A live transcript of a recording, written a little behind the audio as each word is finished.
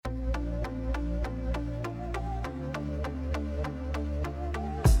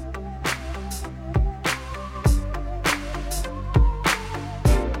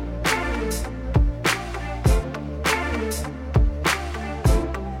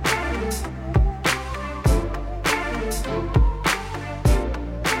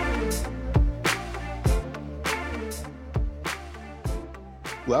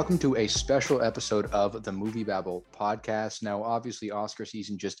Welcome to a special episode of the Movie Babble podcast. Now, obviously, Oscar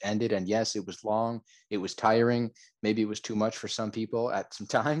season just ended, and yes, it was long, it was tiring, maybe it was too much for some people at some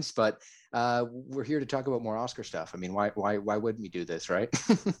times, but we're here to talk about more Oscar stuff. I mean, why wouldn't we do this, right?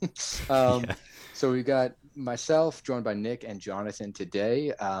 Yeah. So we got myself joined by Nick and Jonathan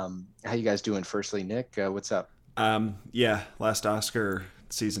today. How you guys doing? Firstly, Nick, what's up? Yeah, last Oscar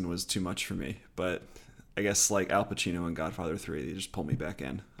season was too much for me, but I guess like Al Pacino and Godfather 3, they just pulled me back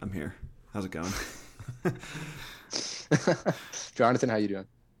in. I'm here. How's it going? Jonathan, how you doing?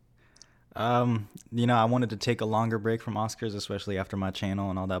 I wanted to take a longer break from Oscars, especially after my channel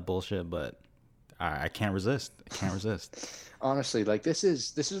and all that bullshit, but I can't resist. I can't resist. Honestly, like this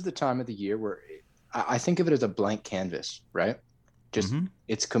is the time of the year where I think of it as a blank canvas, right? Just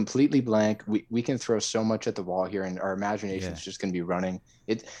it's completely blank. We can throw so much at the wall here, and our imagination is just going to be running.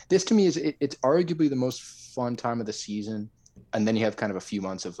 This to me it's arguably the most fun time of the season, and then you have kind of a few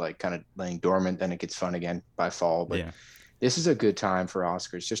months of like kind of laying dormant, then it gets fun again by fall. But this is a good time for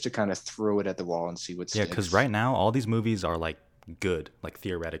Oscars just to kind of throw it at the wall and see what sticks. Yeah, because right now all these movies are like good, like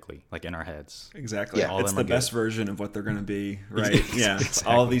theoretically, like in our heads. Exactly. Yeah. It's the best version of what they're going to be, right? Yeah.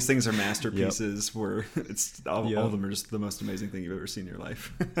 Exactly. All of these things are masterpieces where it's all of them are just the most amazing thing you've ever seen in your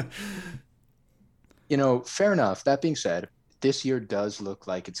life. Fair enough. That being said, this year does look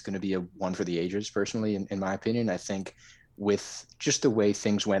like it's going to be a one for the ages, personally, in my opinion. I think with just the way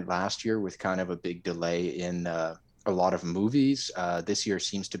things went last year with kind of a big delay in a lot of movies, this year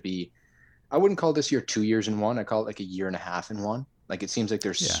seems to be, I wouldn't call this year 2 years in one. I call it like a year and a half in one. Like it seems like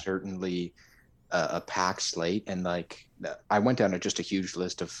there's certainly a packed slate. And like I went down to just a huge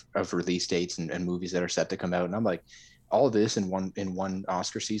list of release dates and movies that are set to come out. And I'm like, all this in one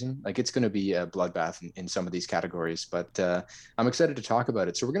Oscar season, like it's going to be a bloodbath in some of these categories. But I'm excited to talk about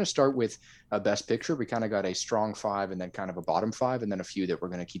it. So we're going to start with Best Picture. We kind of got a strong five and then kind of a bottom five, and then a few that we're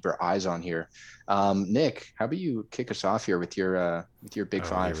going to keep our eyes on here. Nick, how about you kick us off here with your big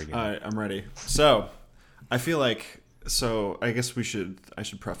five? All right, I'm ready. So I feel like, I guess I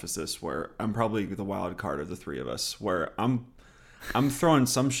should preface this where I'm probably the wild card of the three of us, where I'm throwing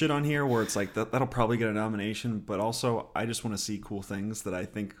some shit on here where it's like that'll probably get a nomination, but also I just want to see cool things that I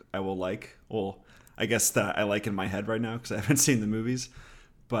think I will like. Well, I guess that I like in my head right now because I haven't seen the movies.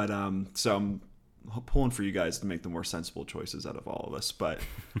 But so I'm pulling for you guys to make the more sensible choices out of all of us. But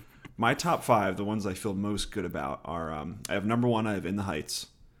my top five, the ones I feel most good about are I have number one, I have In the Heights,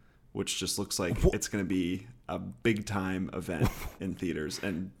 which just looks like it's going to be a big time event in theaters,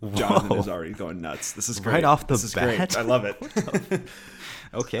 and Jonathan is already going nuts. This is great. Right off the this is bat. Great. I love it.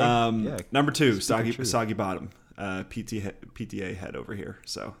 Okay. Number two, Soggy Bottom, PTA head over here.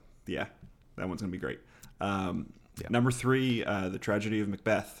 So yeah, that one's gonna be great. Number three, The Tragedy of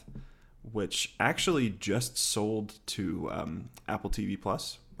Macbeth, which actually just sold to Apple TV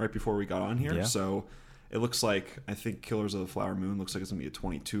Plus right before we got on here. Yeah. So it looks like, I think Killers of the Flower Moon looks like it's gonna be a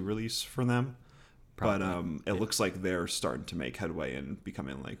 22 release for them. Probably. But it looks like they're starting to make headway and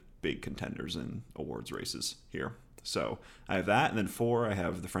becoming like big contenders in awards races here. So I have that, and then four, I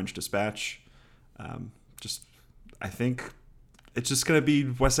have The French Dispatch. I think it's just gonna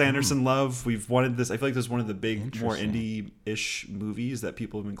be Wes Anderson love. We've wanted this. I feel like this is one of the big, more indie-ish movies that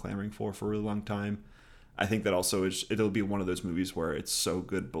people have been clamoring for a really long time. I think that also it'll be one of those movies where it's so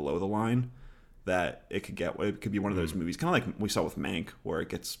good below the line that it could be one of those movies, kind of like we saw with Mank, where it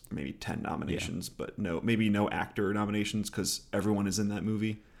gets maybe 10 nominations, but maybe no actor nominations because everyone is in that movie.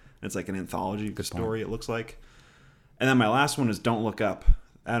 And it's like an anthology story, it looks like. And then my last one is Don't Look Up,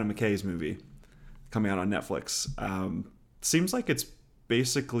 Adam McKay's movie, coming out on Netflix. Seems like it's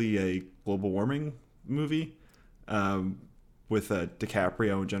basically a global warming movie with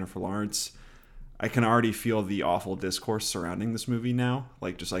DiCaprio and Jennifer Lawrence. I can already feel the awful discourse surrounding this movie now.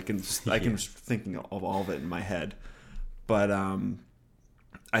 Like, just I can thinking of all of it in my head. But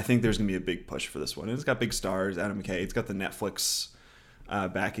I think there's gonna be a big push for this one. And it's got big stars, Adam McKay. It's got the Netflix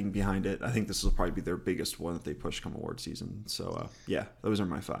backing behind it. I think this will probably be their biggest one that they push come award season. So those are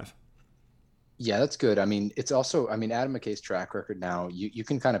my five. Yeah, that's good. I mean, it's also, Adam McKay's track record now, you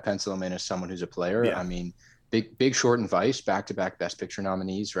can kind of pencil him in as someone who's a player. Yeah. I mean, Big Short and Vice, back-to-back Best Picture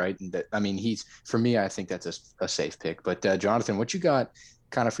nominees, right? And he's, for me, I think that's a safe pick. But Jonathan, what you got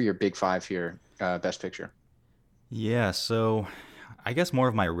kind of for your big five here, Best Picture? Yeah, so I guess more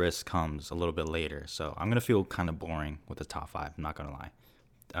of my risk comes a little bit later. So I'm going to feel kind of boring with the top five, I'm not going to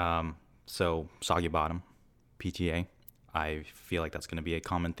lie. So Soggy Bottom, PTA. I feel like that's going to be a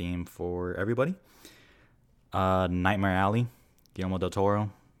common theme for everybody. Nightmare Alley, Guillermo del Toro,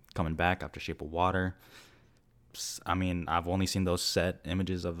 coming back after Shape of Water. I mean, I've only seen those set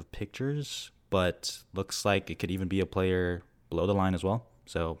images of pictures, but looks like it could even be a player below the line as well.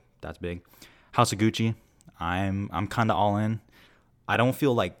 so that's big. House of Gucci, I'm kind of all in. I don't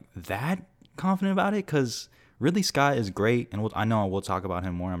feel like that confident about it because Ridley Scott is great, and I know we'll talk about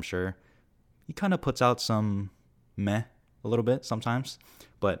him more, I'm sure. He kind of puts out some meh a little bit sometimes,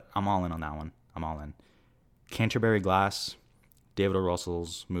 but I'm all in on that one. I'm all in. Canterbury Glass, David O.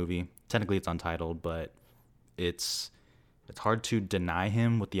 Russell's movie. Technically it's untitled, but it's hard to deny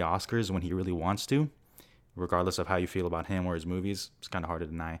him with the Oscars when he really wants to. Regardless of how you feel about him or his movies, it's kind of hard to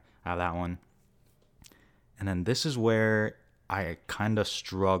deny. I have that one. And then this is where I kind of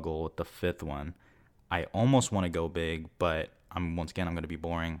struggle with the fifth one. I almost want to go big, but once again, I'm going to be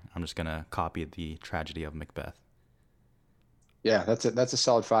boring. I'm just going to copy The Tragedy of Macbeth. Yeah, that's a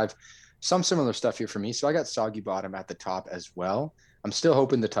solid 5. Some similar stuff here for me. So I got Soggy Bottom at the top as well. I'm still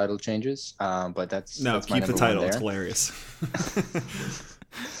hoping the title changes, but that's keep the title. It's hilarious.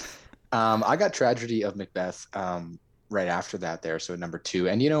 I got Tragedy of Macbeth right after that there, so number 2.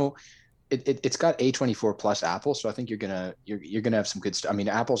 And it's got A24 plus Apple, so I think you're gonna have some good stuff. I mean,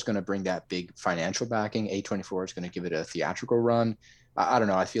 Apple's gonna bring that big financial backing. A24 is gonna give it a theatrical run. I don't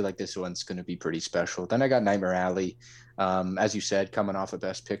know. I feel like this one's gonna be pretty special. Then I got Nightmare Alley, as you said, coming off of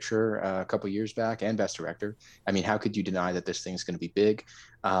Best Picture a couple years back and Best Director. I mean, how could you deny that this thing's gonna be big?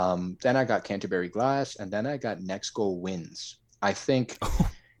 Then I got Canterbury Glass, and then I got Next Goal Wins. I think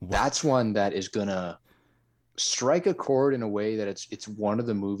that's one that is gonna strike a chord in a way that it's one of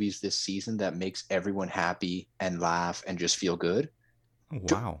the movies this season that makes everyone happy and laugh and just feel good.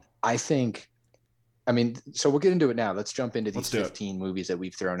 Wow. I think, I mean, so we'll get into it now. Let's jump into these 15 movies that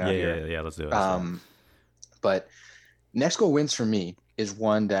we've thrown out here. Yeah, let's do it. But Next Goal Wins for me is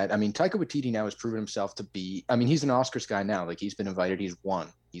one that, I mean, Taika Waititi now has proven himself to be, I mean, he's an Oscars guy now. Like, he's been invited, he's won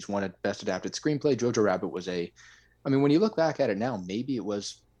a Best Adapted Screenplay. Jojo Rabbit was I mean, when you look back at it now, maybe it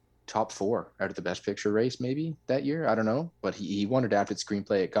was top 4 out of the Best Picture race maybe that year. I don't know, but he won Adapted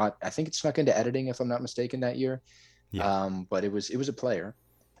Screenplay. I think it snuck into editing if I'm not mistaken that year. Yeah. But it was a player,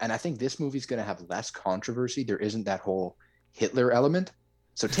 and I think this movie's going to have less controversy. There isn't that whole Hitler element.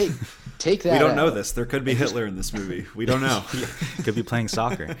 So take that. We don't know this. There could be Hitler in this movie. We don't know. Could be playing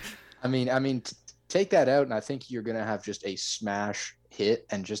soccer. I mean, take that out, and I think you're going to have just a smash hit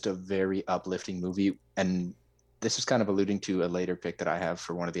and just a very uplifting movie. And this is kind of alluding to a later pick that I have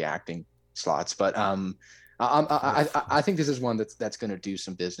for one of the acting slots, but I think this is one that's going to do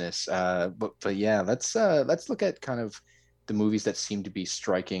some business. But yeah, let's look at kind of the movies that seem to be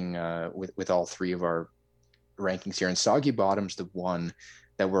striking with all 3 of our rankings here. And Soggy Bottom's the one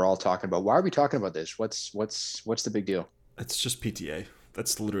that we're all talking about. Why are we talking about this? What's the big deal? It's just PTA.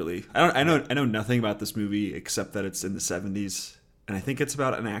 That's literally. I know nothing about this movie except that it's in the 70s. And I think it's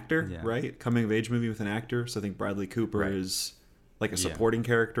about an actor, right? Coming of age movie with an actor. So I think Bradley Cooper is like a supporting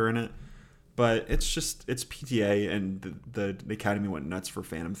character in it. But it's PTA, and the Academy went nuts for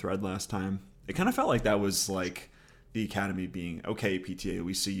Phantom Thread last time. It kind of felt like that was like the Academy being, okay, PTA,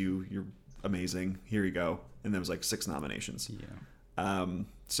 we see you. You're amazing. Here you go. And there was like 6 nominations. Yeah.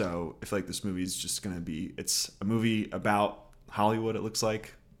 So I feel like this movie is just going to be, it's a movie about Hollywood, it looks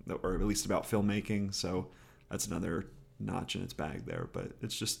like, or at least about filmmaking. So that's another notch in its bag there, but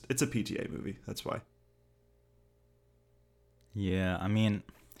it's a PTA movie. That's why. Yeah, I mean,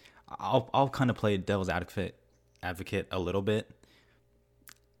 I'll kind of play devil's advocate a little bit.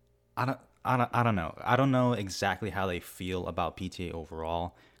 I don't know. I don't know exactly how they feel about PTA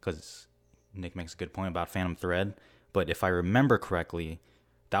overall, because Nick makes a good point about Phantom Thread. But if I remember correctly,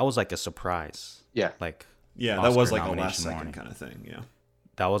 that was like a surprise. Yeah. Like that was like a last second kind of thing. Yeah.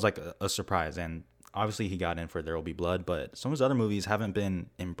 That was like a surprise, and obviously he got in for There Will Be Blood, but some of his other movies haven't been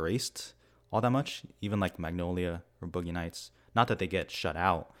embraced all that much. Even like Magnolia or Boogie Nights. Not that they get shut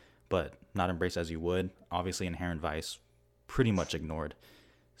out, but not embraced as you would. Obviously Inherent Vice, pretty much ignored.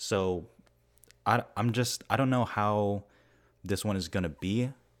 So I don't know how this one is going to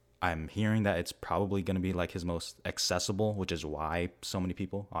be. I'm hearing that it's probably going to be like his most accessible, which is why so many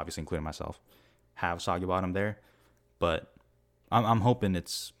people, obviously including myself, have Soggy Bottom there. But I'm hoping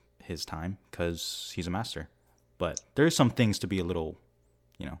it's his time because he's a master. But there's some things to be a little,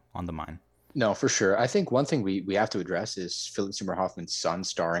 on the mind. No, for sure. I think one thing we have to address is Philip Seymour Hoffman's son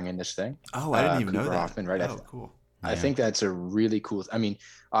starring in this thing. Oh, I didn't even know that. Hoffman, right? Oh, cool. I think that's a really cool. I mean,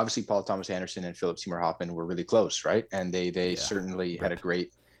 obviously Paul Thomas Anderson and Philip Seymour Hoffman were really close, right? And they certainly had a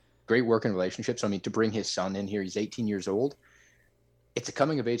great working relationship. So I mean, to bring his son in here, he's 18 years old. It's a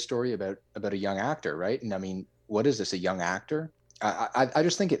coming of age story about a young actor, right? And I mean, what is this? A young actor? I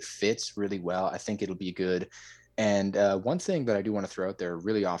just think it fits really well. I think it'll be good. And one thing that I do want to throw out there,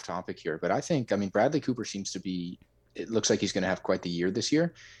 really off topic here, but I think, Bradley Cooper seems to be, it looks like he's going to have quite the year this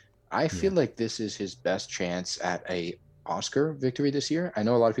year. I feel like this is his best chance at a Oscar victory this year. I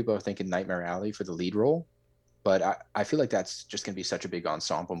know a lot of people are thinking Nightmare Alley for the lead role, but I feel like that's just going to be such a big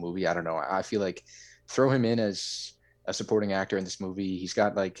ensemble movie. I don't know. I feel like throw him in as a supporting actor in this movie. He's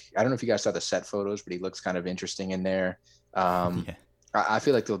got like, I don't know if you guys saw the set photos, but he looks kind of interesting in there. Yeah. I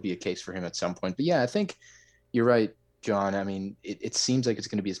feel like there'll be a case for him at some point. But yeah, I think you're right, John. I mean, it seems like it's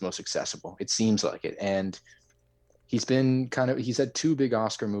going to be his most accessible. It seems like it. And he's had two big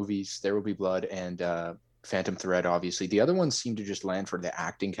Oscar movies, There Will Be Blood and Phantom Thread, obviously. The other ones seem to just land for the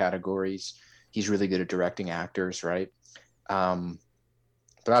acting categories. He's really good at directing actors, right?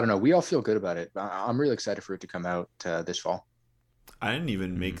 But I don't know. We all feel good about it. I'm really excited for it to come out this fall. I didn't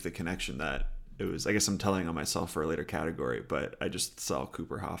even make the connection that it was. I guess I'm telling on myself for a later category, but I just saw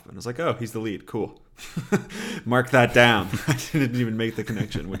Cooper Hoffman. I was like, oh, he's the lead. Cool. Mark that down. I didn't even make the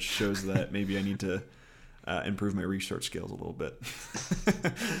connection, which shows that maybe I need to improve my research skills a little bit.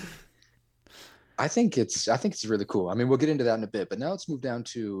 I think it's really cool. I mean, we'll get into that in a bit, but now let's move down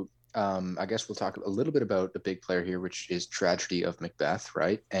to I guess we'll talk a little bit about the big player here, which is Tragedy of Macbeth,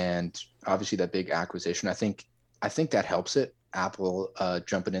 right? And obviously that big acquisition. I think that helps it. Apple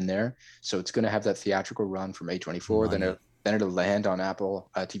jumping in there, so it's going to have that theatrical run from A24. Then it'll land on Apple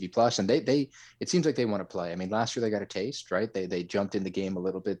TV Plus, and they it seems like they want to play. I mean, last year they got a taste, right? They jumped in the game a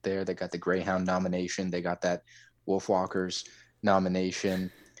little bit there. They got the Greyhound nomination. They got that Wolfwalkers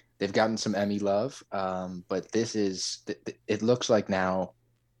nomination. They've gotten some Emmy love, but it looks like now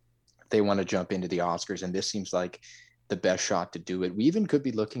they want to jump into the Oscars, and this seems like the best shot to do it. We even could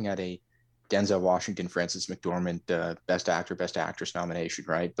be looking at a Denzel Washington, Frances McDormand, Best Actor, Best Actress nomination,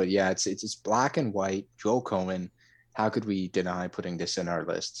 right? But yeah, it's black and white. Joel Coen. How could we deny putting this in our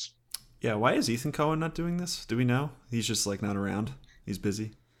lists? Yeah, why is Ethan Coen not doing this? Do we know? He's just like not around. He's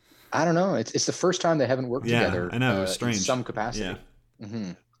busy. I don't know. It's the first time they haven't worked together. I know. It's strange. In some capacity. Yeah.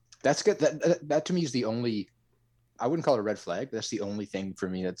 Mm-hmm. That's good. That to me is the only. I wouldn't call it a red flag. But that's the only thing for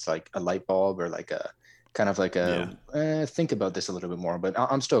me that's like a light bulb or like a kind of like think about this a little bit more. But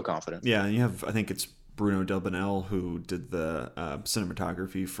I'm still confident. Yeah, and you have, I think it's Bruno Delbonnel, who did the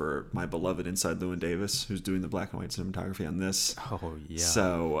cinematography for My Beloved Inside Llewyn Davis, who's doing the black and white cinematography on this. Oh yeah.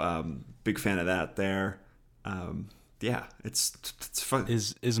 So big fan of that there. Yeah, it's fun.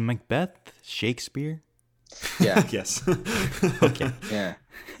 Is Macbeth Shakespeare? Yeah. Yes. Okay. Yeah.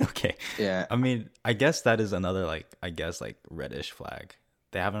 Okay. Yeah. I mean, I guess that is another like reddish flag.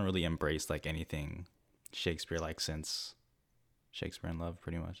 They haven't really embraced like anything Shakespeare like since Shakespeare in Love,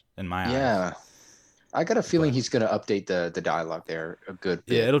 pretty much. In my eyes. Yeah. I got a feeling he's going to update the dialogue there a good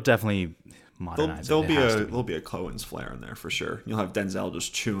bit. Yeah, it'll definitely modernize. There'll be a Coen's flair in there for sure. You'll have Denzel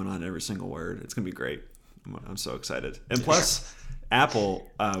just chewing on every single word. It's gonna be great. I'm so excited. And plus, Apple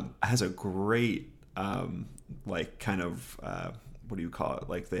has a great like kind of what do you call it?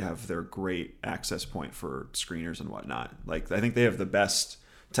 Like they have their great access point for screeners and whatnot. Like I think they have the best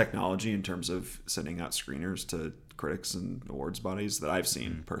technology in terms of sending out screeners to critics and awards bodies that I've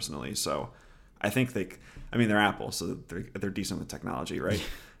seen personally. So I think they're Apple, so they're decent with technology, right?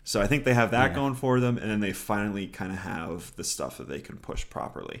 So I think they have that going for them, and then they finally kind of have the stuff that they can push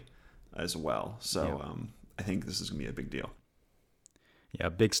properly as well. So I think this is gonna be a big deal. Yeah, a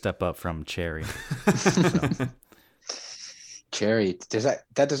big step up from Cherry. Cherry, that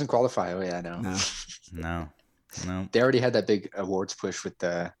doesn't qualify? Oh yeah, No. They already had that big awards push with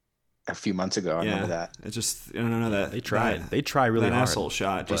a few months ago. I remember that. It just that they tried. They try really that hard. Asshole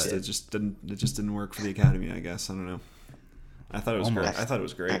shot it just didn't work for the Academy. I guess I don't know. I thought it was great. I thought it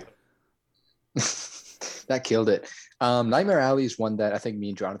was great. That killed it. Nightmare Alley is one that I think me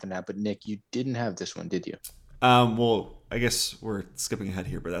and Jonathan have, but Nick, you didn't have this one, did you? Well, I guess we're skipping ahead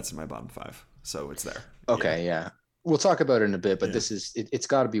here, but that's in my bottom 5, so it's there. Okay, yeah. We'll talk about it in a bit, but this is it's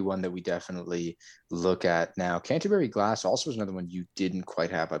got to be one that we definitely look at now. Canterbury Glass also is another one you didn't quite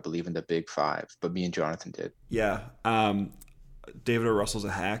have, I believe, in the big 5, but me and Jonathan did. Yeah. David O. Russell's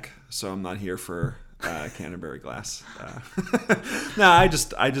a hack, so I'm not here for Canterbury Glass. No, I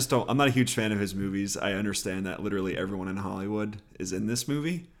just don't. I'm not a huge fan of his movies. I understand that literally everyone in Hollywood is in this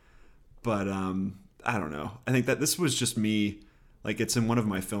movie, but I don't know. I think that this was just me. Like, it's in one of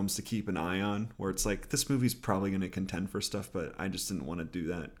my films to keep an eye on, where it's like, this movie's probably going to contend for stuff, but I just didn't want to do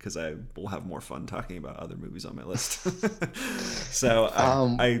that because I will have more fun talking about other movies on my list. So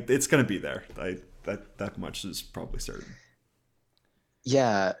it's going to be there. That much is probably certain.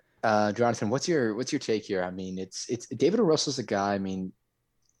 Yeah. Jonathan, what's your take here? I mean, it's David O. Russell's a guy. I mean,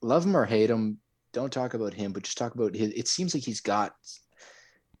 love him or hate him, don't talk about him, but just talk about his. It seems like he's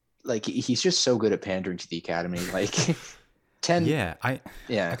just so good at pandering to the Academy. Like 10. I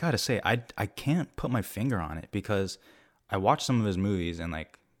gotta say, I can't put my finger on it because I watched some of his movies and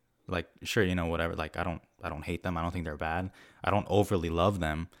like sure, whatever. Like I don't don't hate them. I don't think they're bad. I don't overly love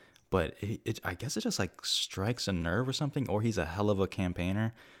them, but I guess it just like strikes a nerve or something. Or he's a hell of a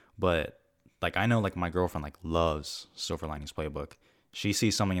campaigner. But like I know like my girlfriend like loves Silver Linings Playbook. She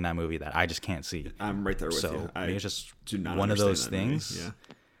sees something in that movie that I just can't see. I'm right there with you. Maybe it's just do not one of those understand that movie. things. Yeah.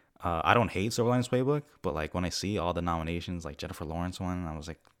 I don't hate Silver Linings Playbook, but like when I see all the nominations, like Jennifer Lawrence one, I was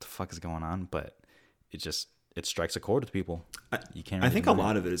like, "What the fuck is going on?" But it strikes a chord with people. You can't. I Really think a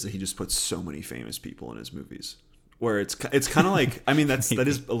lot of it is that he just puts so many famous people in his movies, where it's kind of like, I mean, that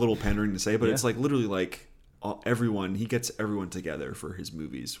is a little pandering to say, but it's like literally like he gets everyone together for his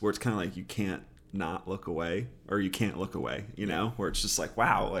movies, where it's kind of like you can't not look away, or you can't look away, you know, where it's just like,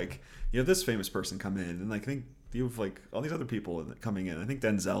 wow, like you have this famous person come in, and like I think you have like all these other people coming in. I think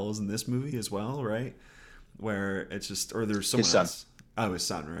Denzel is in this movie as well, right? Where it's just, or there's someone else. Oh, his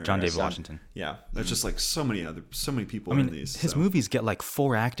son, right? John David Washington. Yeah, there's just like so many people in these. His movies get like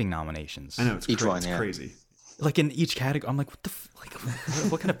 4 acting nominations. I know, it's crazy. Like in each category, I'm like, what the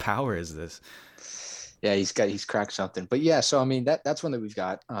what kind of power is this? Yeah, he's cracked something. But yeah, so I mean that's one that we've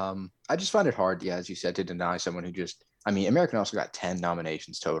got. I just find it hard, yeah, as you said, to deny someone who just. I mean, American also got 10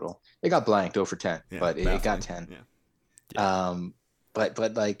 nominations total. It got blanked 0 for 10, but it got 10. Yeah.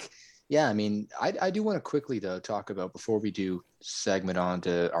 But like, yeah, I mean, I do want to quickly though talk about before we do segment on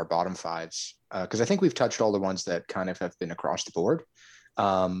to our bottom 5s, because I think we've touched all the ones that kind of have been across the board.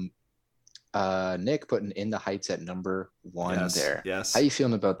 Nick putting In the Heights at number 1 there. Yes. How you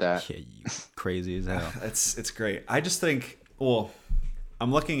feeling about that? Yeah, you crazy as hell. It's great. I just think, well,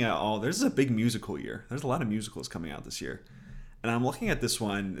 I'm looking at there's a big musical year. There's a lot of musicals coming out this year. And I'm looking at this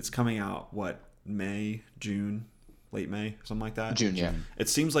one. It's coming out, May, June, late May, something like that? June, yeah. It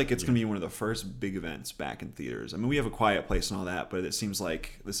seems like it's going to be one of the first big events back in theaters. I mean, we have A Quiet Place and all that, but it seems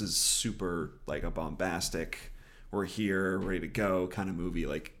like this is super, like, a bombastic, we're here, ready to go kind of movie.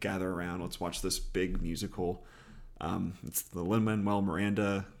 Like, gather around, let's watch this big musical. It's the Lin-Manuel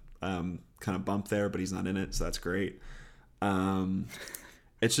Miranda kind of bump there, but he's not in it, so that's great.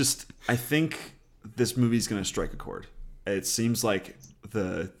 It's just, I think this movie's going to strike a chord. It seems like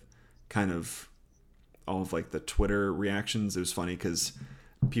the kind of all of like the Twitter reactions. It was funny because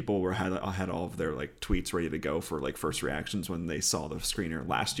people had all of their like tweets ready to go for like first reactions when they saw the screener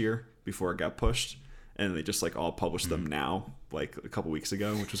last year before it got pushed, and they just like all published them now, like a couple weeks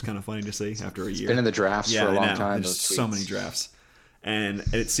ago, which was kind of funny to see after a year. Been in the drafts for a long time. There's so many drafts, and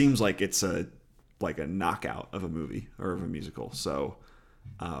it seems like it's a knockout of a movie or of a musical. So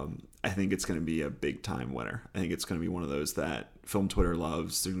I think it's going to be a big time winner. I think it's going to be one of those that film Twitter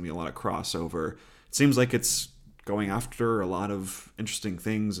loves. There's going to be a lot of crossover. It seems like it's going after a lot of interesting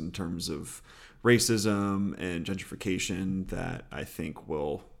things in terms of racism and gentrification that I think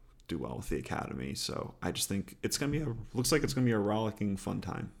will do well with the Academy. So I just think it's going to be looks like it's going to be a rollicking fun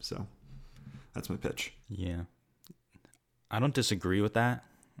time. So that's my pitch. Yeah. I don't disagree with that.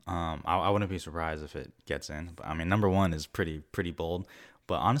 I wouldn't be surprised if it gets in. But I mean, number 1 is pretty bold.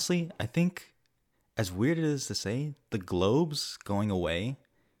 But honestly, I think, as weird it is to say, the Globes going away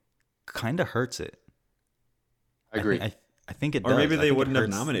kind of hurts it. I agree. I think it does. Or maybe they wouldn't have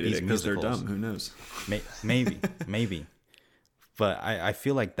nominated it because they're dumb. Who knows? Maybe. But I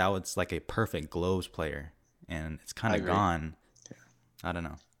feel like that was like a perfect Globes player, and it's kind of gone. I don't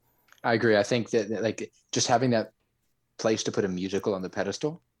know. I agree. I think that like just having that place to put a musical on the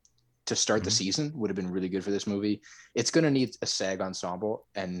pedestal to start the season would have been really good for this movie. It's going to need a SAG ensemble,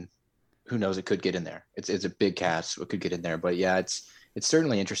 and who knows, it could get in there. It's a big cast, so it could get in there. But yeah, it's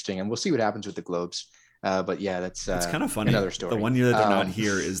certainly interesting, and we'll see what happens with the Globes. But yeah, it's kind of funny. Another story. The one year that they're not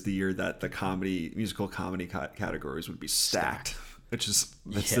here is the year that the musical comedy categories would be stacked. Which is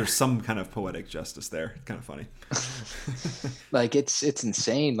there's some kind of poetic justice there. It's kind of funny. Like it's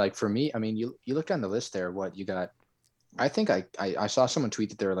insane. Like for me, I mean, you look down the list there. What you got? I think I saw someone tweet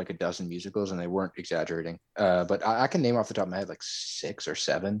that there are like a dozen musicals, and they weren't exaggerating. But I can name off the top of my head like 6 or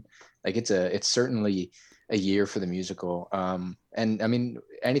 7. Like it's certainly a year for the musical. And I mean,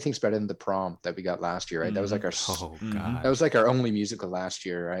 anything's better than The Prom that we got last year, right? That was like our that was like our only musical last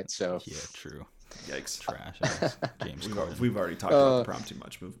year, right? So yeah, true. Yikes! Trash. James we've already talked about The Prom too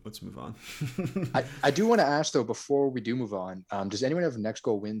much. Let's move on. I do want to ask though, before we do move on, does anyone have Next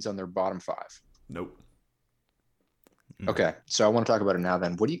Goal Wins on their bottom 5? Nope. Okay, so I want to talk about it now.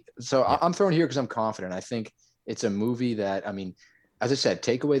 Then, I'm throwing here because I'm confident. I think it's a movie that, I mean, as I said,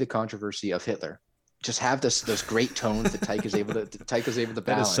 take away the controversy of Hitler. Just have those great tones that Taika's able to balance.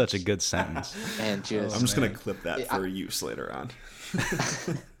 That is such a good sentence. And I'm just gonna clip that for use later on.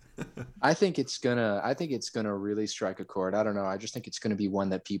 I think it's gonna really strike a chord. I don't know. I just think it's gonna be one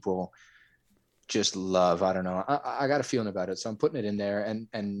that people just love. I don't know. I got a feeling about it, so I'm putting it in there.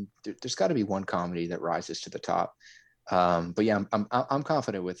 And there's got to be one comedy that rises to the top. But yeah, I'm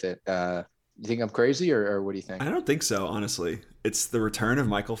confident with it. You think I'm crazy, or what do you think? I don't think so, honestly. It's the return of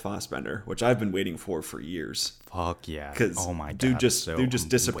Michael Fassbender, which I've been waiting for years. Fuck yeah! Because oh my god, dude just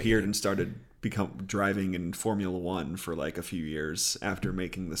disappeared waiting. and started become driving in Formula One for like a few years after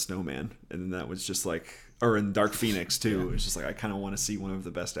making The Snowman, and that was just like, or in Dark Phoenix too. Yeah. It was just like I kind of want to see one of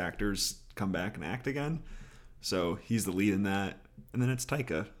the best actors come back and act again. So he's the lead in that, and then it's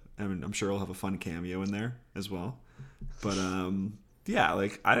Taika. I mean, I'm sure he'll have a fun cameo in there as well. But yeah,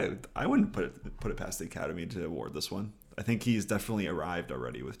 like I wouldn't put it past the Academy to award this one. I think he's definitely arrived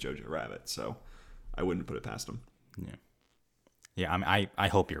already with Jojo Rabbit, so I wouldn't put it past him. Yeah. I mean, I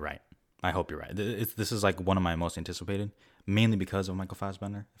hope you're right. I hope you're right. This is like one of my most anticipated, mainly because of Michael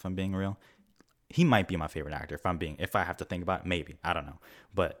Fassbender. If I'm being real, he might be my favorite actor. If I have to think about it, maybe, I don't know.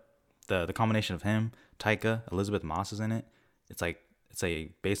 But the combination of him, Taika, Elizabeth Moss is in it. It's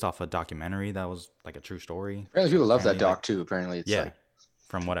based off a documentary that was like a true story. Apparently people love that doc too. Apparently it's yeah, like,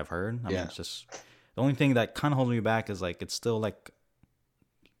 from what I've heard. I mean, it's just the only thing that kind of holds me back is like it's still like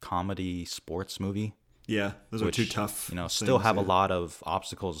comedy sports movie. Yeah, those are two tough. Still have a lot of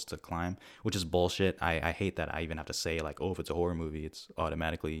obstacles to climb, which is bullshit. I hate that I even have to say like, oh, if it's a horror movie, it's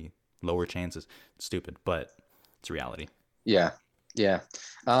automatically lower chances. It's stupid, but it's reality. Yeah.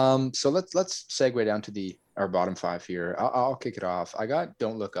 So let's segue down to our bottom five here. I'll kick it off. I got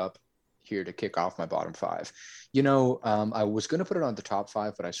Don't Look Up here to kick off my bottom five. I was going to put it on the top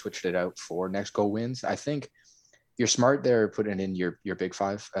five, but I switched it out for Next Goal Wins. I think you're smart there putting in your big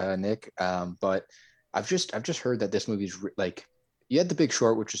five, Nick. But I've just heard that this movie's like, you had The Big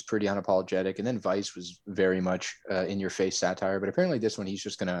Short, which was pretty unapologetic, and then Vice was very much in your face satire. But apparently this one, he's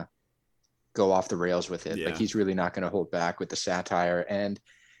just going to go off the rails with it. Yeah. Like he's really not going to hold back with the satire. And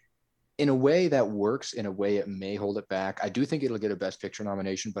in a way that works, in a way it may hold it back. I do think it'll get a Best Picture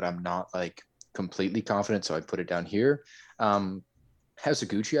nomination, but I'm not like completely confident, so I put it down here. House of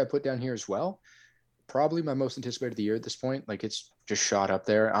Gucci I put down here as well. Probably my most anticipated of the year at this point. Like it's just shot up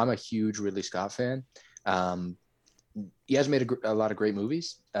there. I'm a huge Ridley Scott fan. He has made a lot of great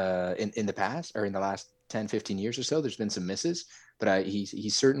movies in the past, or in the last 10, 15 years or so. There's been some misses, but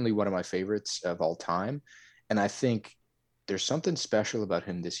he's certainly one of my favorites of all time. And I think there's something special about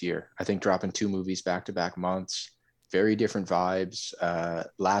him this year. I think dropping 2 movies back-to-back months, very different vibes.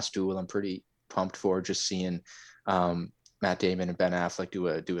 Last Duel, I'm pretty pumped for, just seeing Matt Damon and Ben Affleck do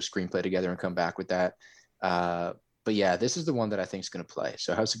a screenplay together and come back with that. But yeah, this is the one that I think is going to play.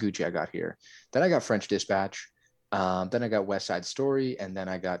 So House of Gucci I got here. Then I got French Dispatch. Then I got West Side Story. And then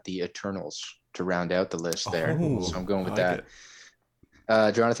I got The Eternals to round out the list there. So I'm going with that.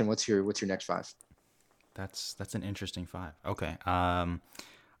 Jonathan, what's your next five? That's an interesting five. Okay.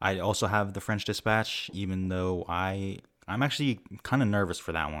 I also have The French Dispatch, even though I'm actually kind of nervous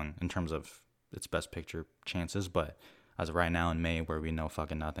for that one in terms of its Best Picture chances, but as of right now in May, where we know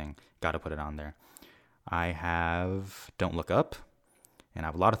fucking nothing, got to put it on there. I have Don't Look Up, and I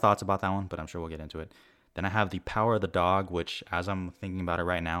have a lot of thoughts about that one, but I'm sure we'll get into it. Then I have The Power of the Dog, which, as I'm thinking about it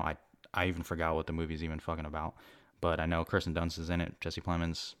right now, I even forgot what the movie's even fucking about. But I know Kirsten Dunst is in it, Jesse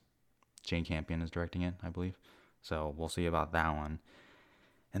Plemons, Jane Campion is directing it, I believe. So we'll see about that one.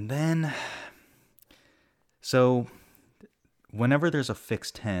 And then, so whenever there's a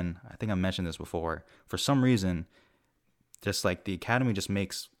fixed 10, I think I mentioned this before, for some reason, just like the Academy just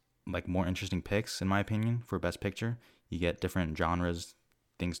makes like more interesting picks, in my opinion, for Best Picture. You get different genres,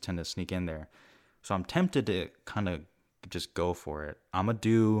 things tend to sneak in there. So I'm tempted to kind of just go for it. I'm going to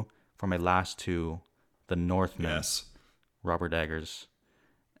do, for my last two, The Northman, yes, Robert Eggers,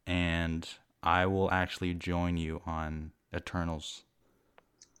 and I will actually join you on Eternals.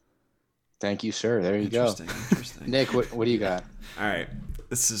 Thank you, sir. There you go. Interesting. Nick, what do you got? All right.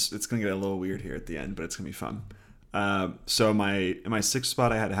 It's going to get a little weird here at the end, but it's going to be fun. So in my sixth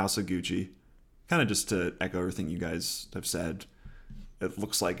spot, I had House of Gucci. Kind of just to echo everything you guys have said. It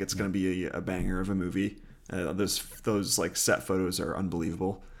looks like it's going to be a banger of a movie. Those like set photos are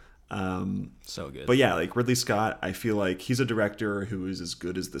unbelievable. So good. But yeah, like Ridley Scott, I feel like he's a director who is as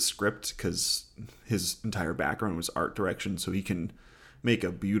good as the script because his entire background was art direction, so he can make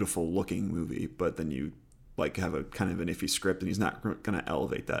a beautiful looking movie, but then you like have a kind of an iffy script and he's not going to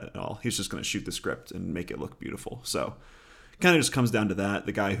elevate that at all. He's just going to shoot the script and make it look beautiful. So it kind of just comes down to that.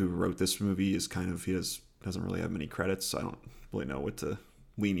 The guy who wrote this movie is doesn't really have many credits, so I don't really know what to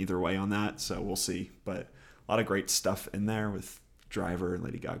lean either way on that. So we'll see. But a lot of great stuff in there with Driver and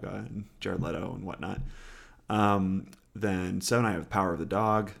Lady Gaga and Jared Leto and whatnot. Then 7, I have Power of the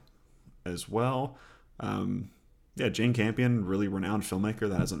Dog as well. Yeah, Jane Campion, really renowned filmmaker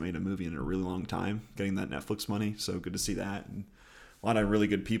that hasn't made a movie in a really long time, getting that Netflix money. So good to see that. And a lot of really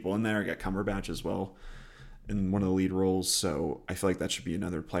good people in there. I got Cumberbatch as well in one of the lead roles. So I feel like that should be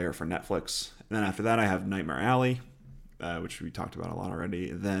another player for Netflix. And then after that, I have Nightmare Alley, which we talked about a lot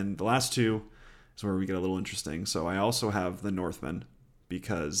already. And then the last two is where we get a little interesting. So I also have The Northman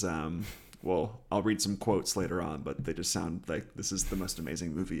because, well, I'll read some quotes later on, but they just sound like this is the most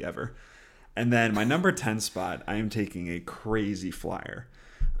amazing movie ever. And then my number 10 spot, I am taking a crazy flyer.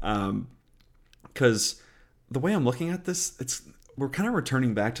 Because the way I'm looking at this, we're kind of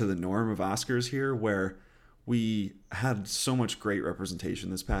returning back to the norm of Oscars here, where we had so much great representation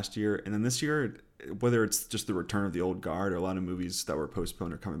this past year. And then this year, whether it's just the return of the old guard or a lot of movies that were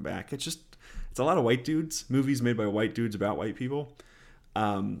postponed are coming back, it's a lot of white dudes, movies made by white dudes about white people.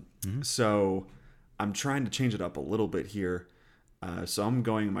 So I'm trying to change it up a little bit here. So I'm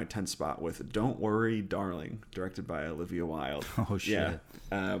going in my 10th spot with Don't Worry, Darling, directed by Olivia Wilde. Oh, shit.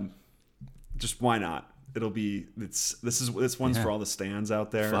 Yeah. Just why not? This one's for all the stands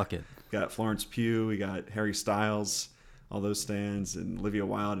out there. Fuck it. We got Florence Pugh, we got Harry Styles, all those stands, and Olivia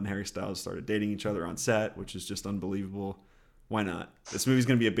Wilde and Harry Styles started dating each other on set, which is just unbelievable. Why not? This movie's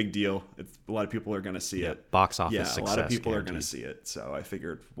going to be a big deal. A lot of people are going to see it. Box office success. Yeah, a lot of people guaranteed. are going to see it. So I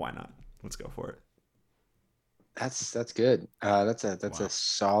figured, why not? Let's go for it. That's good. That's a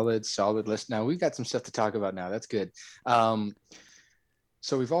solid list. Now we've got some stuff to talk about now. That's good.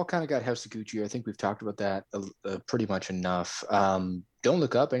 So we've all kind of got House of Gucci. I think we've talked about that pretty much enough. Don't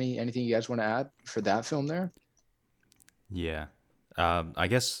Look Up. Anything you guys want to add for that film there? Yeah. I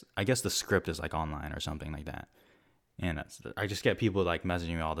guess the script is like online or something like that. And I just get people like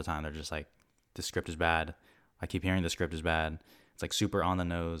messaging me all the time. They're just like, the script is bad. I keep hearing the script is bad. It's like super on the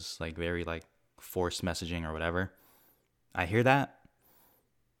nose, like very like forced messaging or whatever. I hear that.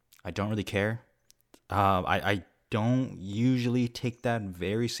 I don't really care. I don't usually take that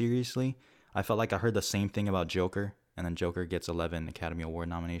very seriously. I felt like I heard the same thing about Joker, and then Joker gets 11 Academy Award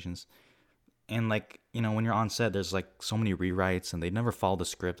nominations. And like, you know, when you're on set, there's like so many rewrites, and they never follow the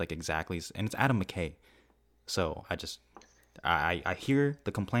script like exactly. And it's Adam McKay. So I hear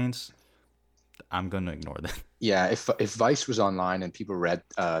the complaints. I'm going to ignore them. Yeah, if Vice was online and people read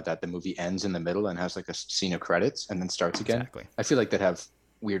that the movie ends in the middle and has like a scene of credits and then starts again, Exactly. I feel like they'd have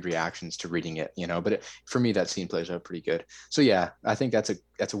weird reactions to reading it, you know. But for me, that scene plays out pretty good. So yeah, I think that's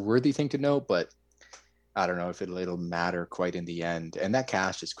a worthy thing to know, but I don't know if it'll matter quite in the end. And that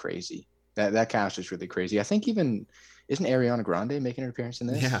cast is crazy. That cast is really crazy. I think isn't Ariana Grande making an appearance in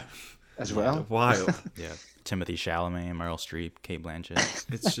this? Yeah. As well. Wild. Yeah. Timothy Chalamet, Meryl Streep, Kate Blanchett.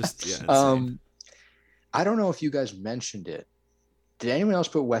 It's just insane. I don't know if you guys mentioned it. Did anyone else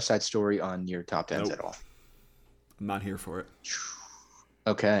put West Side Story on your top 10s Nope. at all? I'm not here for it.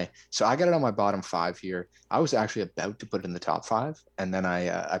 Okay, so I got it on my bottom 5 here. I was actually about to put it in the top 5, and then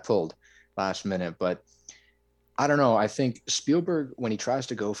I pulled last minute. But I don't know. I think Spielberg, when he tries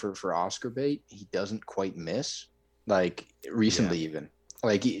to go for Oscar bait, he doesn't quite miss. Like recently, even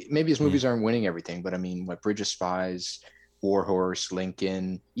like maybe his movies aren't winning everything, but I mean, what Bridge of Spies, War Horse,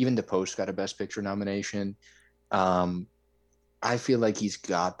 Lincoln, even The Post got a Best Picture nomination. I feel like he's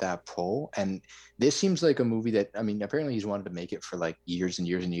got that pull, and this seems like a movie that, I mean, apparently he's wanted to make it for like years and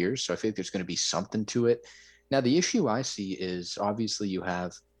years and years. So I feel like there's going to be something to it. Now, the issue I see is obviously you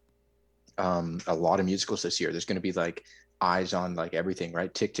have a lot of musicals this year. There's going to be like eyes on like everything,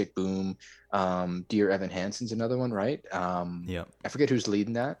 right? Tick, Tick, Boom. Dear Evan Hansen's another one, right? Yep. I forget who's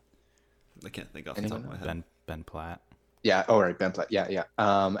leading that. I can't think off the top of my head. Ben Platt. Yeah. Oh, right. Ben Platt. Yeah.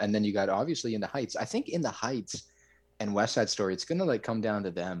 And then you got obviously In the Heights. I think In the Heights and West Side Story, it's going to like come down to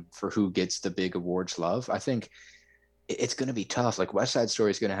them for who gets the big awards love. I think it's going to be tough. Like West Side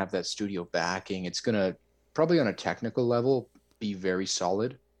Story is going to have that studio backing. It's going to probably on a technical level be very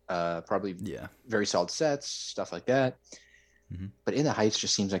solid. Probably very solid sets, stuff like that. Mm-hmm. But In the Heights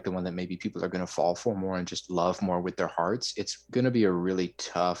just seems like the one that maybe people are going to fall for more and just love more with their hearts. It's going to be a really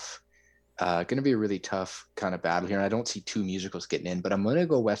tough kind of battle here. And I don't see two musicals getting in, but I'm going to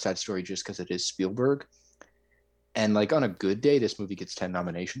go West Side Story just because it is Spielberg. And like on a good day, this movie gets 10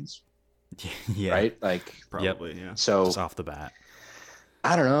 nominations. Yeah. Right? Like probably, yeah. So just off the bat.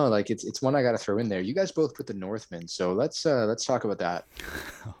 I don't know. Like it's one I got to throw in there. You guys both put The Northman, so let's talk about that.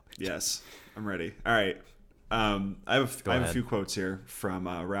 Yes, I'm ready. All right. I have a few quotes here from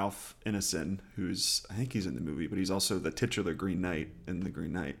Ralph Ineson, I think he's in the movie, but he's also the titular Green Knight in The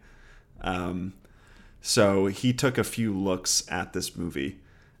Green Knight. So he took a few looks at this movie,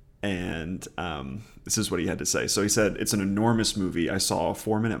 And this is what he had to say. So he said, "It's an enormous movie. I saw a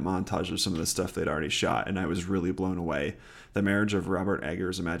 4-minute montage of some of the stuff they'd already shot, and I was really blown away. The marriage of Robert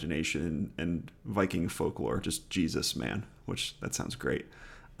Eggers' imagination and Viking folklore, just Jesus, man," which that sounds great.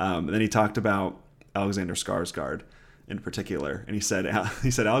 And then he talked about Alexander Skarsgård in particular, and he said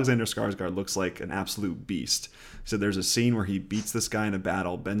Alexander Skarsgård looks like an absolute beast. He said there's a scene where he beats this guy in a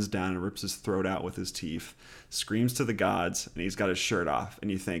battle, bends down and rips his throat out with his teeth, screams to the gods, and he's got his shirt off.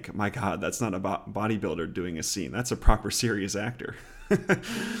 And you think, my God, that's not a bodybuilder doing a scene. That's a proper serious actor.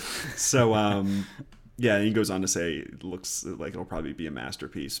 So, yeah, and he goes on to say it looks like it'll probably be a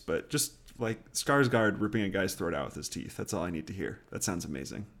masterpiece. But just like Skarsgård ripping a guy's throat out with his teeth, that's all I need to hear. That sounds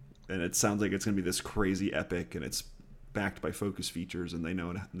amazing. And it sounds like it's going to be this crazy epic, and it's backed by Focus Features, and they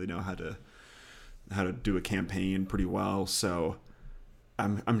know how to do a campaign pretty well. So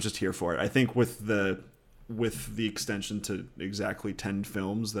I'm just here for it. I think with the extension to exactly 10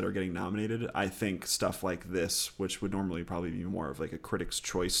 films that are getting nominated, I think stuff like this, which would normally probably be more of like a Critics'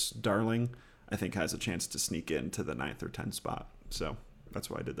 Choice darling, I think has a chance to sneak into the 9th or 10th spot. So that's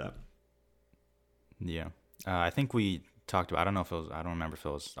why I did that. Yeah. I think we talked about, I don't remember if it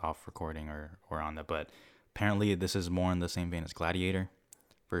was off recording or on that, but apparently this is more in the same vein as Gladiator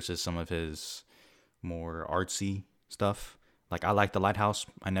versus some of his more artsy stuff. Like, I like The Lighthouse.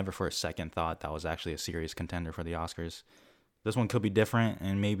 I never for a second thought that was actually a serious contender for the Oscars. This one could be different,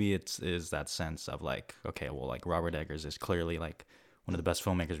 and maybe it is that sense of like, okay, well, like Robert Eggers is clearly like one of the best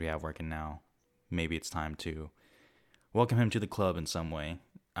filmmakers we have working now. Maybe it's time to welcome him to the club in some way.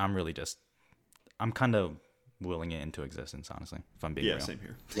 I'm kind of willing it into existence, honestly, if I'm being real. Yeah, same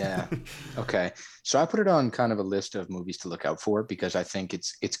here. Yeah. Okay. So I put it on kind of a list of movies to look out for because I think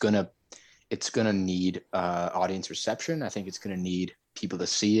it's gonna need audience reception. I think it's gonna need people to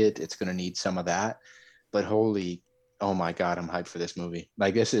see it. It's gonna need some of that. But oh my God, I'm hyped for this movie.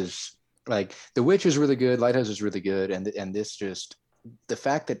 Like, this is like, The Witch is really good, Lighthouse is really good, and this just, the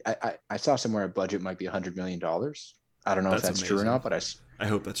fact that I saw somewhere a budget might be $100 million. I don't know if that's true or not, but I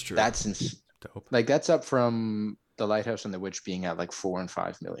hope that's true. Dope. Like, that's up from The Lighthouse and The Witch being at like 4 and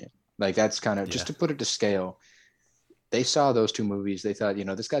 5 million. Like, that's kind of, just to put it to scale, they saw those two movies. They thought,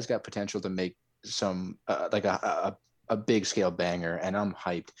 this guy's got potential to make some like a big scale banger, and I'm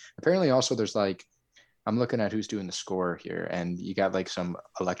hyped. Apparently also there's like, I'm looking at who's doing the score here, and you got like some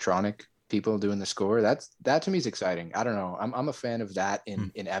electronic people doing the score. That to me is exciting. I don't know. I'm a fan of that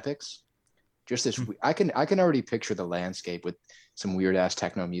in epics. Just this, I can already picture the landscape with some weird ass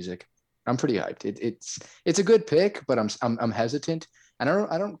techno music. I'm pretty hyped. It's a good pick, but I'm hesitant, and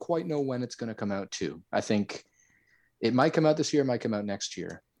I don't quite know when it's going to come out too. I think it might come out this year, it might come out next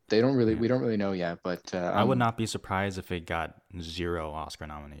year. We don't really know yet, but I would not be surprised if it got 0 Oscar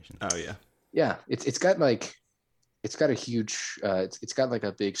nominations. Oh yeah. Yeah, it's got a huge it's got like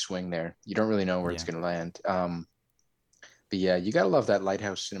a big swing there. You don't really know where it's going to land. But yeah, you got to love that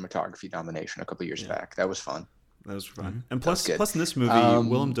Lighthouse cinematography nomination a couple years back. That was fun. That was fun. Mm-hmm. And plus in this movie,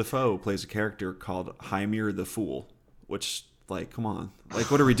 Willem Dafoe plays a character called Hymir the Fool, which, like, come on.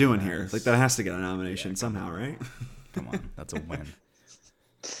 Like, what are we doing here? Like, that has to get a nomination somehow, right? Come on. That's a win.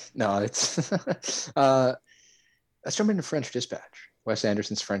 No, it's let's jump into French Dispatch. Wes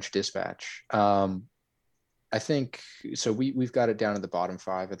Anderson's French Dispatch. I think so. We've got it down at the bottom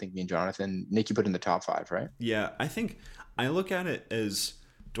 5. I think me and Jonathan, Nick, you put in the top 5, right? Yeah, I think I look at it as,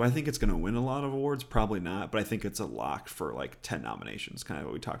 do I think it's going to win a lot of awards? Probably not, but I think it's a lock for like 10 nominations, kind of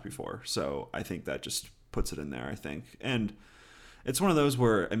what we talked before. So I think that just puts it in there, I think. And it's one of those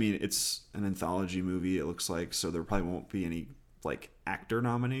where, I mean, it's an anthology movie, it looks like, so there probably won't be any like actor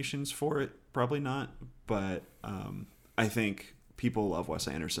nominations for it. Probably not. But I think people love Wes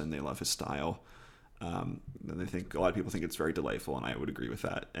Anderson. They love his style. And they think, a lot of people think it's very delightful, and I would agree with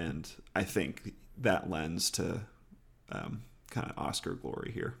that. And I think that lends to kind of Oscar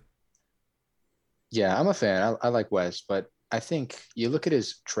glory here. Yeah, I'm a fan. I like Wes, but I think you look at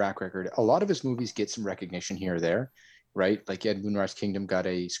his track record, a lot of his movies get some recognition here or there, right? Like, he had Moonrise Kingdom, got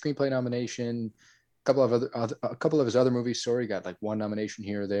a screenplay nomination. A couple of his other movies, got like 1 nomination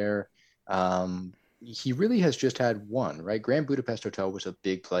here or there. He really has just had 1, right? Grand Budapest Hotel was a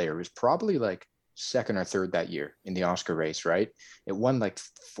big player. It was probably like 2nd or 3rd that year in the Oscar race, right? It won like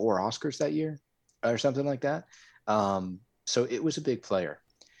 4 Oscars that year or something like that. So it was a big player.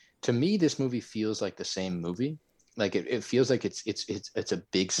 To me, this movie feels like the same movie. Like, it feels like it's a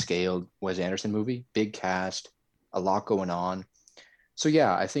big scaled Wes Anderson movie, big cast, a lot going on. So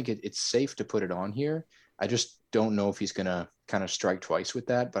yeah, I think it's safe to put it on here. I just don't know if he's going to kind of strike twice with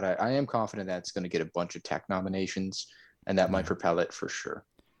that, but I am confident that it's going to get a bunch of tech nominations, and that might propel it for sure.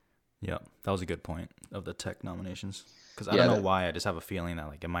 Yeah, that was a good point of the tech nominations. Because I don't know why, I just have a feeling that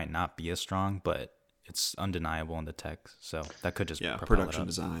like it might not be as strong, but it's undeniable in the text, so that could just production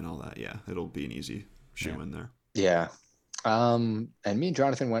design, all that. Yeah, it'll be an easy shoe in there. Yeah. And me and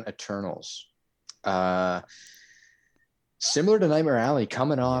Jonathan went Eternals. Similar to Nightmare Alley,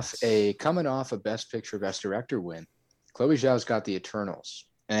 coming off a Best Picture, Best Director win. Chloe Zhao's got the Eternals,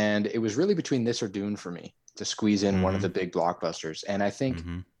 and it was really between this or Dune for me to squeeze in one of the big blockbusters. And I think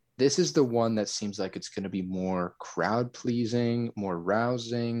this is the one that seems like it's going to be more crowd pleasing, more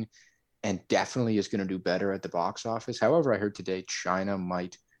rousing, and definitely is going to do better at the box office. However, I heard today China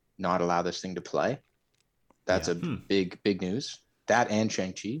might not allow this thing to play. That's big news. That and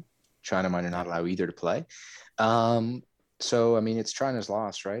Shang-Chi. China might not allow either to play. So, I mean, it's China's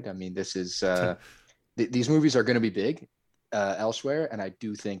loss, right? I mean, this is these movies are going to be big elsewhere, and I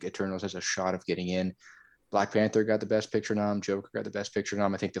do think Eternals has a shot of getting in. Black Panther got the Best Picture nom. Joker got the Best Picture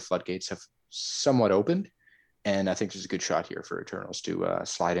nom. I think the floodgates have somewhat opened, and I think there's a good shot here for Eternals to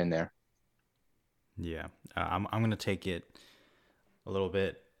slide in there. Yeah, I'm going to take it a little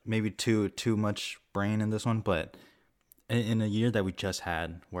bit, maybe too much brain in this one, but in a year that we just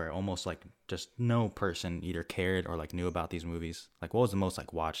had where almost like just no person either cared or like knew about these movies, like what was the most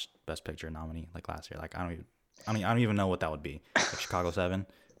like watched Best Picture nominee like last year? Like I don't even know what that would be. Like Chicago 7,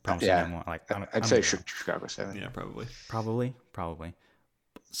 like I'd say Chicago 7. Yeah, probably.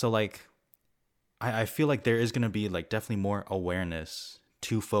 So like I feel like there is going to be like definitely more awareness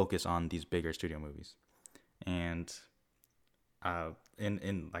to focus on these bigger studio movies. And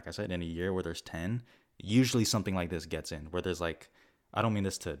in like I said, in a year where there's 10, usually something like this gets in, where there's like, I don't mean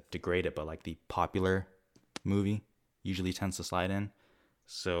this to degrade it, but like the popular movie usually tends to slide in.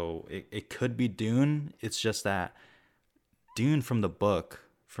 So it could be Dune. It's just that Dune from the book,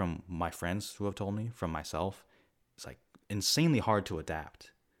 from my friends who have told me, from myself, it's like insanely hard to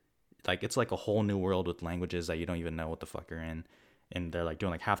adapt. Like it's like a whole new world with languages that you don't even know what the fuck you're in. And they're like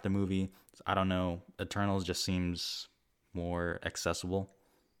doing like half the movie. I don't know. Eternals just seems more accessible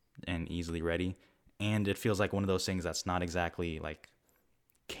and easily ready. And it feels like one of those things that's not exactly like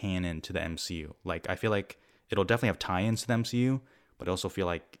canon to the MCU. Like I feel like it'll definitely have tie-ins to the MCU, but I also feel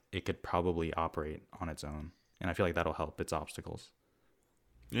like it could probably operate on its own. And I feel like that'll help its obstacles.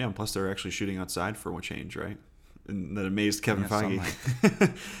 Yeah, and plus they're actually shooting outside for one change, right? And that amazed Kevin Feige.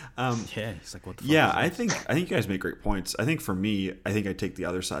 Yeah, he's like, what the fuck? Yeah, I think you guys make great points. I think for me, I think I take the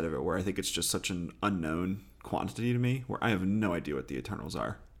other side of it, where I think it's just such an unknown quantity to me, where I have no idea what the Eternals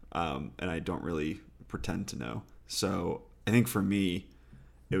are, and I don't really pretend to know. So I think for me,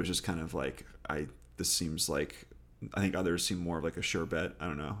 it was just kind of like this seems like, I think others seem more of like a sure bet. I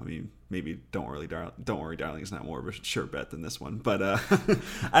don't know. I mean, maybe Don't Worry Darling is not more of a sure bet than this one, but I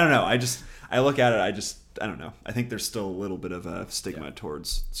don't know. I look at it. I don't know. I think there's still a little bit of a stigma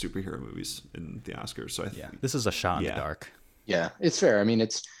towards superhero movies in the Oscars. So this is a shot in the dark. Yeah, it's fair. I mean,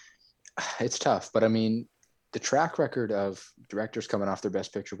 it's tough, but I mean, the track record of directors coming off their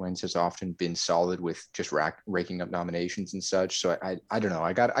Best Picture wins has often been solid with just raking up nominations and such. So I don't know.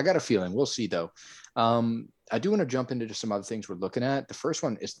 I got a feeling. We'll see though. I do want to jump into just some other things we're looking at. The first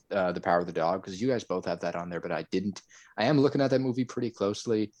one is The Power of the Dog, because you guys both have that on there, but I didn't. I am looking at that movie pretty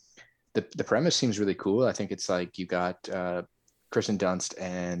closely. The premise seems really cool. I think it's like you got Kristen Dunst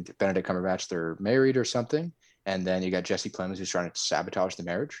and Benedict Cumberbatch. They're married or something. And then you got Jesse Plemons who's trying to sabotage the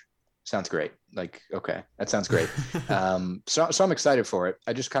marriage. Sounds great. Like, okay, that sounds great. So I'm excited for it.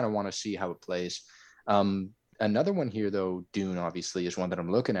 I just kind of want to see how it plays. Another one here, though, Dune, obviously, is one that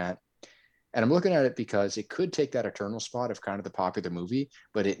I'm looking at. And I'm looking at it because it could take that Eternal spot of kind of the popular movie,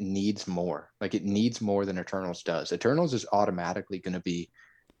 but it needs more. Like, it needs more than Eternals does. Eternals is automatically going to be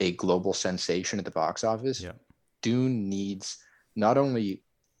a global sensation at the box office. Yeah. Dune needs not only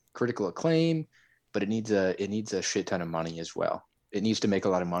critical acclaim, but it needs a shit ton of money as well. It needs to make a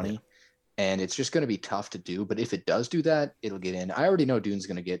lot of money. Yeah. And it's just going to be tough to do. But if it does do that, it'll get in. I already know Dune's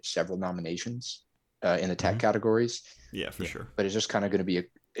going to get several nominations in the tech categories. Yeah, for sure. But it's just kind of going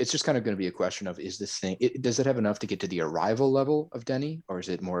to be a question of, is this thing, does it have enough to get to the Arrival level of Denny, or is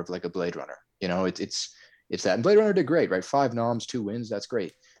it more of like a Blade Runner? You know, it's that. And Blade Runner did great, right? 5 noms, 2 wins. That's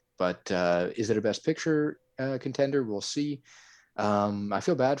great. But is it a Best Picture contender? We'll see. I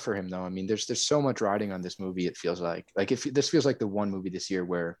feel bad for him though. I mean, there's so much riding on this movie. It feels like if this feels like the one movie this year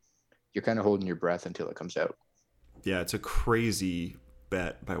where you're kind of holding your breath until it comes out. Yeah, it's a crazy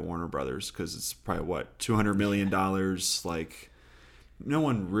bet by Warner Brothers, because it's probably what, $200 million. Like, no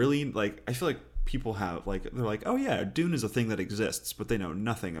one really, like, I feel like people have, like, they're like, oh yeah, Dune is a thing that exists, but they know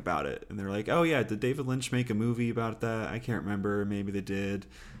nothing about it. And they're like, oh yeah, did David Lynch make a movie about that? I can't remember. Maybe they did.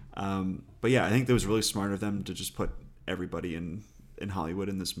 But yeah, I think it was really smart of them to just put everybody in Hollywood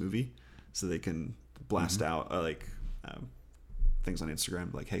in this movie so they can blast out things on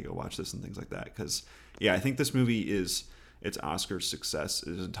Instagram, like, hey, go watch this and things like that. Because I think this movie its Oscar success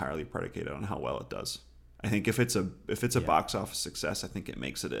is entirely predicated on how well it does. I think if it's a box office success, I think it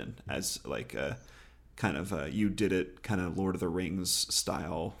makes it in as like a kind of you did it kind of Lord of the Rings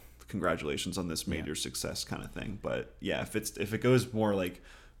style. Congratulations on this major success kind of thing. But yeah, if it goes more like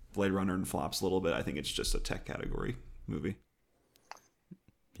Blade Runner and flops a little bit, I think it's just a tech category movie.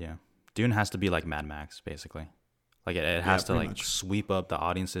 Yeah, Dune has to be like Mad Max, basically. Like it has to like much sweep up the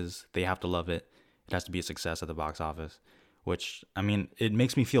audiences. They have to love it. It has to be a success at the box office. Which, I mean, it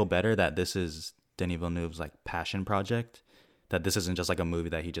makes me feel better that this is Denis Villeneuve's like passion project. That this isn't just like a movie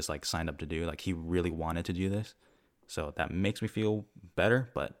that he just like signed up to do. Like he really wanted to do this. So that makes me feel better,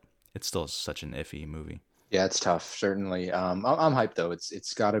 but it's still such an iffy movie. Yeah, it's tough, certainly. I'm hyped though.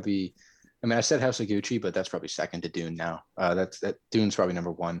 It's got to be. I mean, I said House of Gucci, but that's probably second to Dune now. That Dune's probably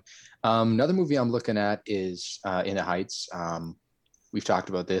number one. Another movie I'm looking at is In the Heights. We've talked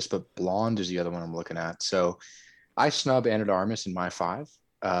about this, but Blonde is the other one I'm looking at. So I snub Ana de Armas in my 5,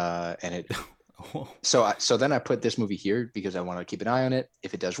 and it. So then I put this movie here because I want to keep an eye on it.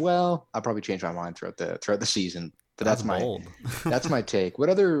 If it does well, I'll probably change my mind throughout the season. But that's my take. What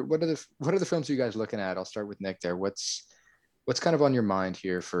other films are you guys looking at? I'll start with Nick there. What's kind of on your mind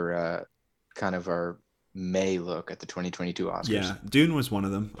here for kind of our May look at the 2022 Oscars? Yeah, Dune was one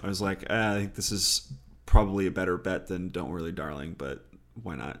of them. I was like, I think this is probably a better bet than Don't Worry Darling, but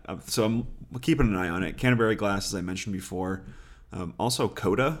why not? So I'm keeping an eye on it. Canterbury Glass, as I mentioned before. Also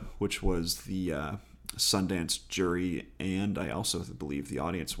Coda, which was the Sundance jury, and I also believe the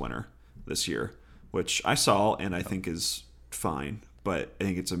audience winner this year, which I saw and I think is fine, but I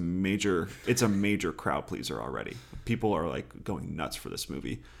think it's a major crowd pleaser already. People are like going nuts for this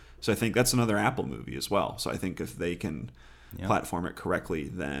movie. So I think that's another Apple movie as well. So I think if they can platform it correctly,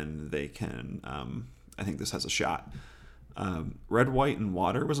 then they can. I think this has a shot. Red, White, and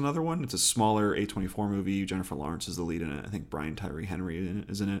Water was another one. It's a smaller A24 movie. Jennifer Lawrence is the lead in it. I think Brian Tyree Henry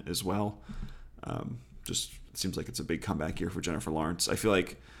is in it as well. Just it seems like it's a big comeback year for Jennifer Lawrence. I feel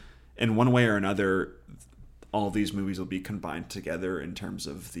like in one way or another, all of these movies will be combined together in terms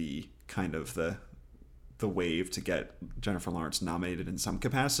of the kind of the wave to get Jennifer Lawrence nominated in some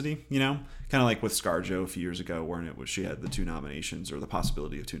capacity, kind of like with ScarJo a few years ago, where it was she had the 2 nominations or the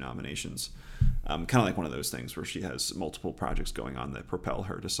possibility of 2 nominations, kind of like one of those things where she has multiple projects going on that propel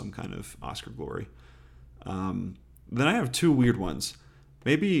her to some kind of Oscar glory. Then I have 2 weird ones.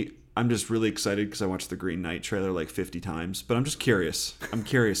 Maybe I'm just really excited because I watched the Green Knight trailer like 50 times, but I'm just curious. I'm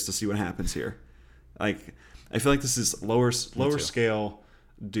curious to see what happens here. Like, I feel like this is lower scale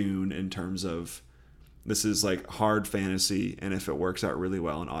Dune in terms of this is like hard fantasy, and if it works out really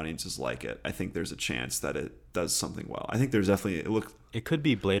well and audiences like it, I think there's a chance that it does something well. I think there's definitely it could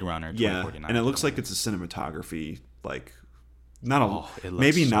be Blade Runner 2049. Yeah, and it looks like it's a cinematography like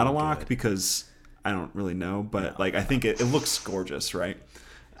maybe not a lock because I don't really know, but like I think it looks gorgeous, right?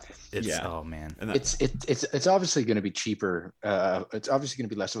 Oh man, it's obviously going to be cheaper. It's obviously going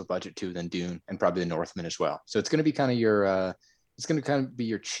to be less of a budget too than Dune and probably The Northman as well. So it's going to be kind of your it's going to kind of be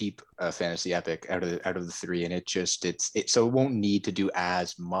your cheap fantasy epic out of the 3, and so it won't need to do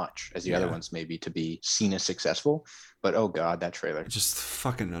as much as the other ones maybe to be seen as successful. But oh god, that trailer just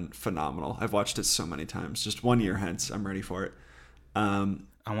fucking phenomenal. I've watched it so many times. Just 1 year hence, I'm ready for it. I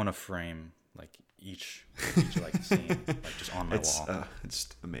want to frame like each like scene like just on my wall. It's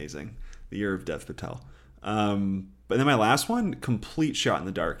amazing. The Year of Dev Patel. But then my last one, complete shot in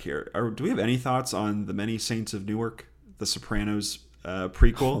the dark here. Do we have any thoughts on The Many Saints of Newark, the Sopranos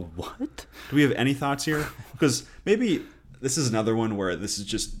prequel? Oh, what? Do we have any thoughts here? Because maybe this is another one where this is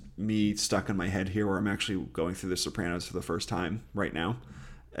just me stuck in my head here, where I'm actually going through the Sopranos for the first time right now,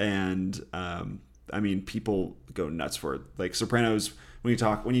 and I mean, people go nuts for it. Like Sopranos, when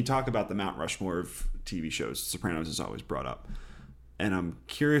you talk about the Mount Rushmore of TV shows, Sopranos is always brought up, and I'm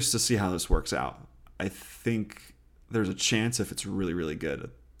curious to see how this works out. I think there's a chance if it's really, really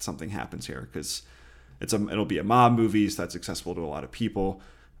good, something happens here because it'll be a mob movie, so that's accessible to a lot of people.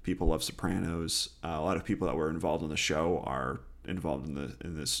 People love Sopranos. A lot of people that were involved in the show are involved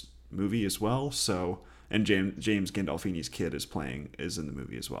in this movie as well. So, and James Gandolfini's kid is in the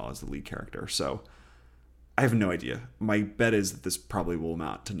movie as well as the lead character. So, I have no idea. My bet is that this probably will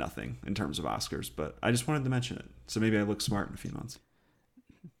amount to nothing in terms of Oscars, but I just wanted to mention it. So maybe I look smart in a few months.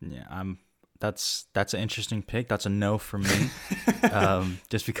 Yeah, that's an interesting pick. That's a no for me.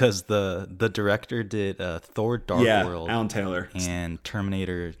 Just because the director did Thor: Dark World, Alan Taylor, and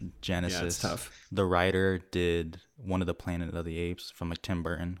Terminator Genesis. Yeah, it's tough. The writer did One of the Planet of the Apes from like Tim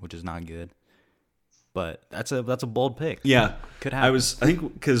Burton, which is not good. but that's a bold pick. Yeah, could happen. I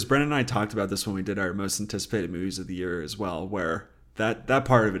think because Brendan and I talked about this when we did our most anticipated movies of the year as well, where that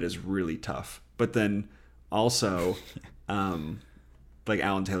part of it is really tough. But then also, like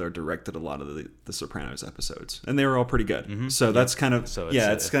Alan Taylor directed a lot of the Sopranos episodes, and they were all pretty good. Mm-hmm. So that's kind of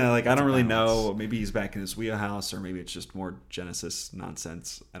it's kind of like I don't really know. Maybe he's back in his wheelhouse, or maybe it's just more Genesis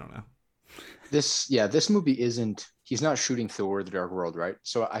nonsense. I don't know. This movie isn't. He's not shooting Thor: The Dark World, right?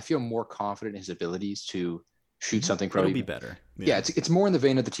 So I feel more confident in his abilities to shoot something. Probably be better. Yeah, it's more in the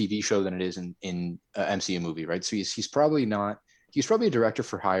vein of the TV show than it is in MCU movie, right? So he's probably not. He's probably a director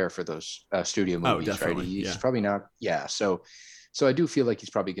for hire for those studio movies, right? He's probably not. Yeah, so I do feel like he's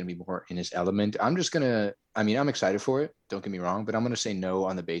probably going to be more in his element. I'm excited for it. Don't get me wrong, but I'm going to say no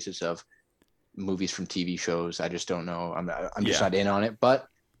on the basis of movies from TV shows. I just don't know. I'm just not in on it, but.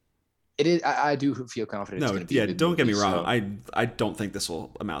 It is. I do feel confident. No, it's be don't get me wrong. So. I don't think this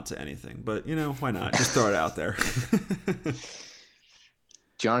will amount to anything, but why not? Just throw it out there.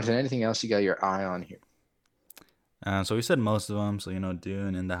 Jonathan, anything else you got your eye on here? So we said most of them. So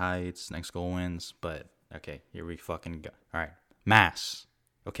Dune, In the Heights, Next Goal Wins. But okay, here we fucking go. All right, Mass.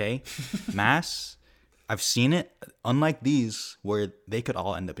 Okay, Mass. I've seen it. Unlike these, where they could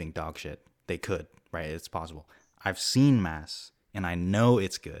all end up being dog shit. They could, right? It's possible. I've seen Mass, and I know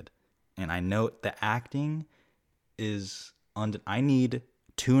it's good. And I know the acting is I need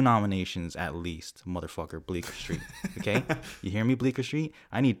 2 nominations at least, motherfucker, Bleecker Street. Okay? You hear me, Bleecker Street?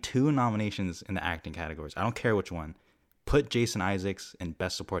 I need 2 nominations in the acting categories. I don't care which one. Put Jason Isaacs in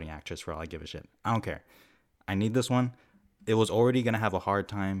Best Supporting Actress for all I give a shit. I don't care. I need this one. It was already going to have a hard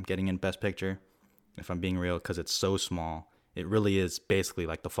time getting in Best Picture, if I'm being real, because it's so small. It really is basically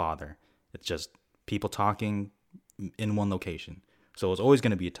like The Father. It's just people talking in one location. So it's always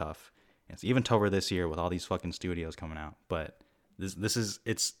going to be tough. It's even tougher this year with all these fucking studios coming out. But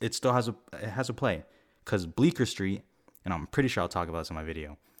it still has a play, because Bleecker Street, and I'm pretty sure I'll talk about this in my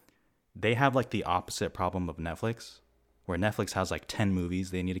video. They have like the opposite problem of Netflix, where Netflix has like 10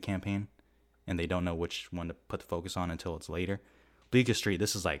 movies they need a campaign, and they don't know which one to put the focus on until it's later. Bleecker Street,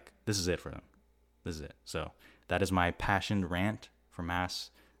 this is it for them. This is it. So that is my passionate rant for Mass,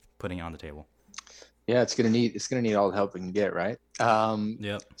 putting it on the table. Yeah, it's gonna need all the help we can get, right?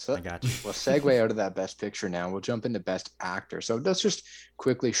 Yep. So I got you. We'll segue out of that Best Picture now. We'll jump into Best Actor. So let's just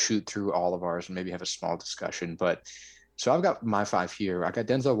quickly shoot through all of ours and maybe have a small discussion. But so I've got my 5 here. I got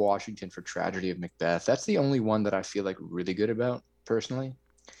Denzel Washington for Tragedy of Macbeth. That's the only one that I feel like really good about personally.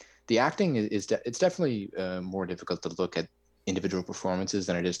 The acting it's definitely more difficult to look at individual performances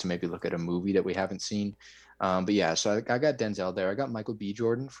than it is to maybe look at a movie that we haven't seen. But yeah, so I got Denzel there. I got Michael B.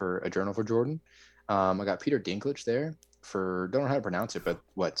 Jordan for A Journal for Jordan. I got Peter Dinklage there for, don't know how to pronounce it, but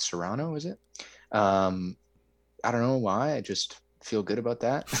what, Serrano, is it? I don't know why. I just feel good about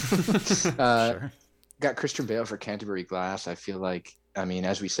that. Sure. Got Christian Bale for Canterbury Glass. I feel like,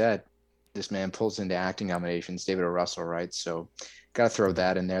 as we said, this man pulls into acting nominations. David O. Russell, right? So got to throw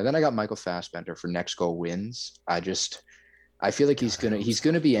that in there. Then I got Michael Fassbender for Next Goal Wins. I feel like he's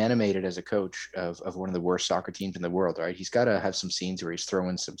gonna be animated as a coach of one of the worst soccer teams in the world, right? He's got to have some scenes where he's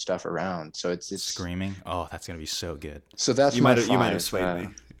throwing some stuff around. So it's screaming. Oh, that's gonna be so good. So that's you might have swayed me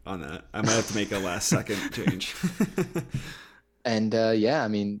on that. I might have to make a last second change. And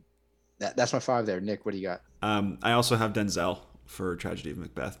that's my 5 there. Nick, what do you got? I also have Denzel for Tragedy of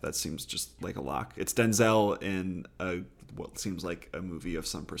Macbeth. That seems just like a lock. It's Denzel in what seems like a movie of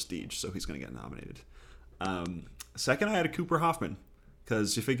some prestige, so he's gonna get nominated. Second, I had a Cooper Hoffman,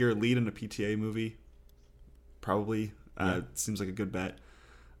 because you figure lead in a PTA movie, probably seems like a good bet.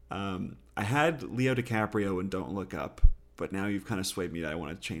 I had Leo DiCaprio in Don't Look Up, but now you've kind of swayed me that I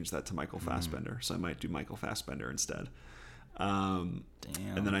want to change that to Michael Fassbender, so I might do Michael Fassbender instead. Damn.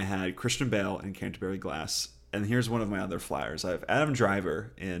 And then I had Christian Bale in Canterbury Glass, and here's one of my other flyers. I have Adam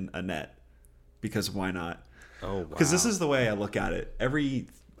Driver in Annette, because why not? Oh, wow. Because this is the way I look at it.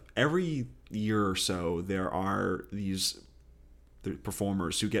 Every year or so, there are these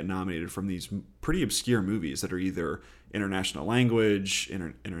performers who get nominated from these pretty obscure movies that are either international language,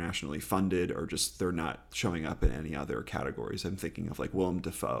 internationally funded, or just they're not showing up in any other categories. I'm thinking of like Willem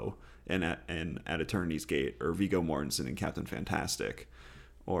Dafoe in At Eternity's Gate, or Viggo Mortensen in Captain Fantastic,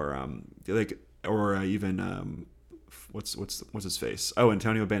 or even what's his face? Oh,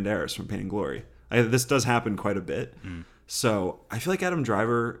 Antonio Banderas from Pain and Glory. This does happen quite a bit. So I feel like Adam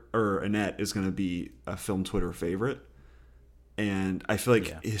Driver or Annette is going to be a film Twitter favorite. And I feel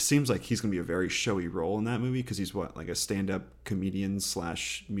like it seems like he's going to be a very showy role in that movie, because he's like a stand-up comedian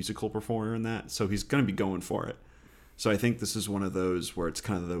 / musical performer in that. So he's going to be going for it. So I think this is one of those where it's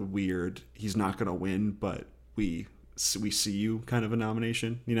kind of the weird, he's not going to win, but we see you kind of a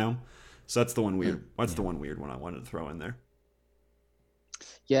nomination, So that's the one weird. That's Yeah. the one weird one I wanted to throw in there.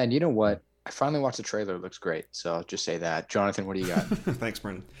 Yeah, and you know what? I finally watched the trailer. It looks great. So I'll just say that. Jonathan, what do you got? Thanks,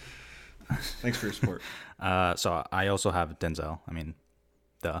 Brendan. Thanks for your support. So I also have Denzel. I mean,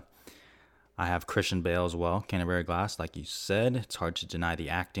 duh. I have Christian Bale as well. Canterbury Glass, like you said, it's hard to deny the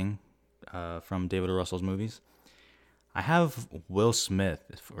acting from David O. Russell's movies. I have Will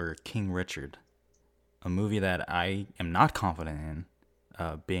Smith for King Richard, a movie that I am not confident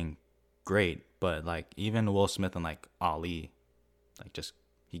in being great, but like even Will Smith and like Ali, like just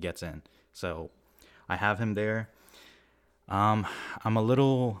he gets in. So I have him there. I'm a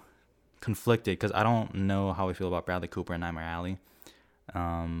little conflicted because I don't know how I feel about Bradley Cooper and Nightmare Alley.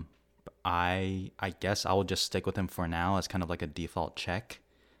 I guess I will just stick with him for now as kind of like a default check,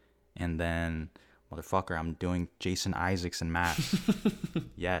 and then motherfucker, I'm doing Jason Isaacs and Matt.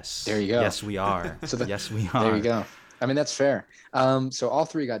 Yes. There you go. Yes, we are. Yes, we are. There you go. I mean, that's fair. So all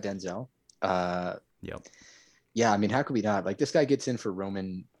three got Denzel. Yep. Yeah, I mean, how could we not? Like, this guy gets in for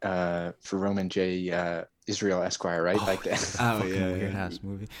Roman J. Israel Esquire, right? Oh, like that. Weird ass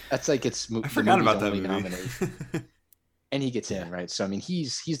movie. That's like it's. I forgot about that movie. And he gets in, right? So I mean,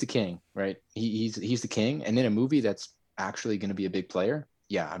 he's the king, right? He's the king, and in a movie that's actually going to be a big player,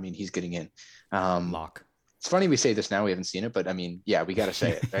 yeah, I mean, he's getting in. Lock. It's funny we say this now, we haven't seen it, but I mean, yeah, we got to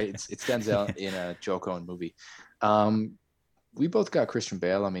say it, right? It's Denzel in a Joe Coen movie. We both got Christian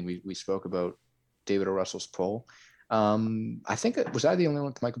Bale. I mean, we spoke about David O. Russell's Pull. I think was I the only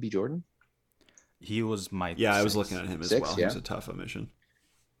one with Michael B. Jordan? He was my I was looking at him as well. Yeah. He was a tough omission.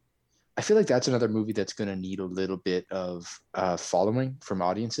 I feel like that's another movie that's going to need a little bit of following from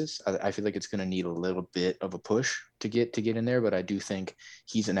audiences. I feel like it's going to need a little bit of a push to get in there, but I do think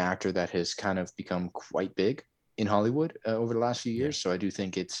he's an actor that has kind of become quite big in Hollywood over the last few years. So I do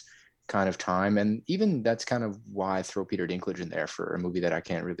think it's kind of time, and even that's kind of why I throw Peter Dinklage in there for a movie that I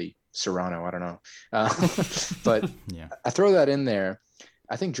can't really. Serrano, I don't know, but yeah. I throw that in there.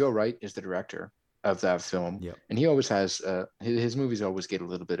 I think Joe Wright is the director of that film, and he always has his movies always get a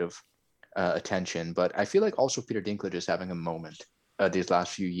little bit of attention, but I feel like also Peter Dinklage is having a moment these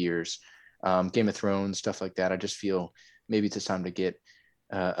last few years. Game of Thrones, stuff like that. I just feel maybe it's time to get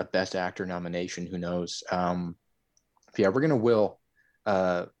a Best Actor nomination. Who knows? Yeah, we're gonna will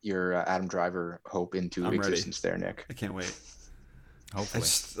your Adam Driver hope into existence there, Nick. I can't wait.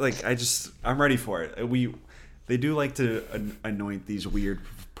 Hopefully. I'm ready for it. They do like to anoint these weird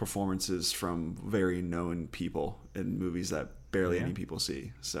performances from very known people in movies that barely any people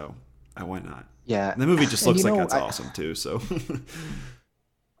see. So why not? Yeah, and the movie just looks like that's awesome too. So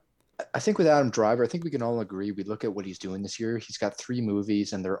I think with Adam Driver, I think we can all agree. We look at what he's doing this year. He's got 3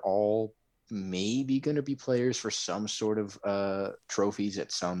 movies, and they're all maybe going to be players for some sort of trophies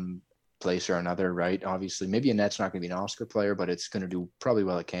at some place or another, right? Obviously, maybe Annette's not going to be an Oscar player, but it's going to do probably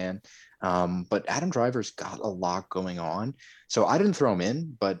well it can. But Adam Driver's got a lot going on, so I didn't throw him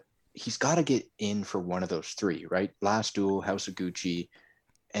in, but he's got to get in for one of those 3, right? Last Duel, House of Gucci,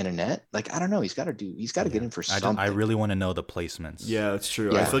 and Annette. Like, I don't know, he's got to get in for something. I really want to know the placements. Yeah, that's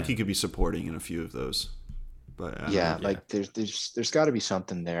true. I feel like he could be supporting in a few of those, but like there's got to be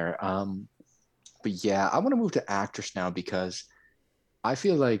something there. But yeah, I want to move to actress now because I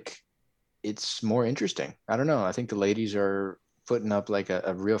feel like it's more interesting. I don't know. I think the ladies are putting up like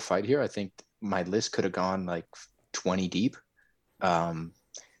a real fight here. I think my list could have gone like 20 deep.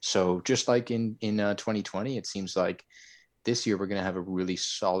 So just like in 2020, it seems like this year we're going to have a really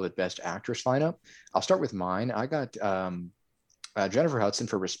solid Best Actress lineup. I'll start with mine. I got Jennifer Hudson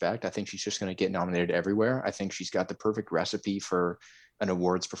for Respect. I think she's just going to get nominated everywhere. I think she's got the perfect recipe for an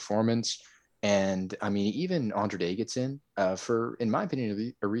awards performance. And I mean, even Andra Day gets in in my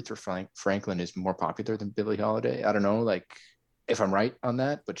opinion, Aretha Franklin is more popular than Billie Holiday. I don't know, like if I'm right on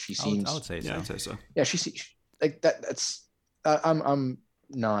that, but she seems. I would say so. Yeah, I'd say so. Yeah, she like that. That's I'm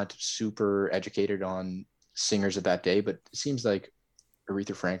not super educated on singers of that day, but it seems like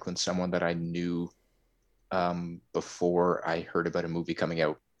Aretha Franklin's someone that I knew before I heard about a movie coming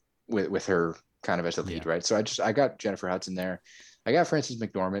out with her kind of as a lead, right? So I got Jennifer Hudson there. I got Frances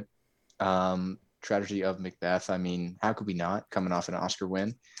McDormand. Tragedy of Macbeth. I mean, how could we not, coming off an Oscar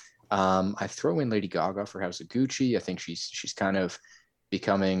win? I throw in Lady Gaga for House of Gucci. I think she's kind of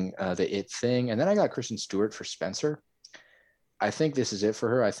becoming the it thing. And then I got Kristen Stewart for Spencer. I think this is it for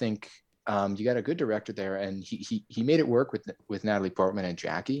her. I think you got a good director there, and he made it work with Natalie Portman and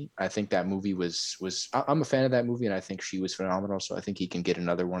Jackie. I think that movie was I'm a fan of that movie, and I think she was phenomenal. So I think he can get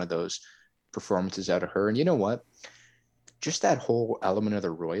another one of those performances out of her. And you know what? Just that whole element of the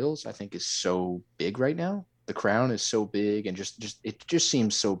royals, I think, is so big right now. The Crown is so big, and just it just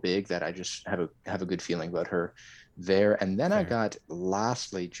seems so big that I just have a good feeling about her there. And then I Fair. got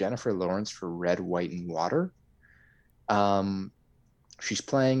lastly Jennifer Lawrence for Red, White, and Water. Um, she's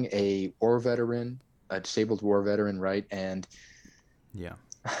playing a war veteran, a disabled war veteran, right? And Yeah.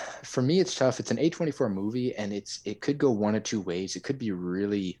 for me, it's tough. It's an A24 movie, and it could go one of two ways. It could be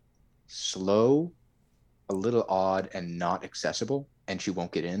really slow, a little odd, and not accessible, and she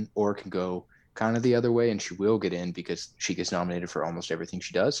won't get in, or it can go kind of the other way, and she will get in because she gets nominated for almost everything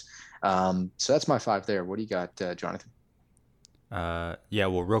she does. So that's my five there. What do you got, Jonathan? Yeah,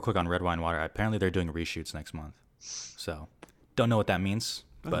 well, real quick on Red Wine Water. Apparently, they're doing reshoots next month. So, don't know what that means,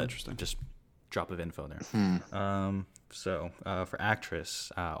 but interesting. just drop of info there. For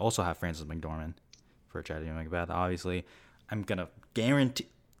actress, also have Frances McDormand for Tragedy of Macbeth. Obviously, I'm gonna guarantee,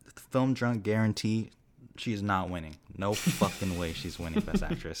 film drunk guarantee, she's not winning. No fucking way she's winning Best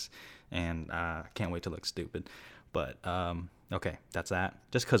Actress, and can't wait to look stupid. But okay, that's that.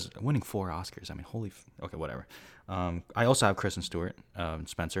 Just because winning 4 Oscars, I mean, okay, whatever. I also have Kristen Stewart,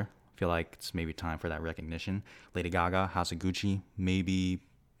 Spencer. I feel like it's maybe time for that recognition. Lady Gaga, House of Gucci,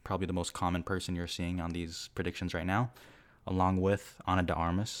 probably the most common person you're seeing on these predictions right now, along with Ana de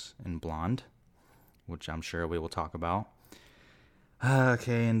Armas in Blonde, which I'm sure we will talk about.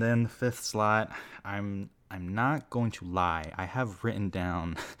 Okay, and then the fifth slot, I'm not going to lie. I have written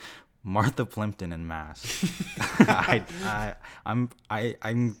down Martha Plimpton in Mask. I'm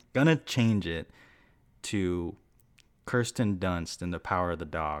gonna change it to Kirsten Dunst in The Power of the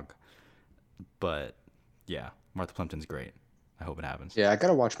Dog. But yeah, Martha Plimpton's great. I hope it happens. Yeah, I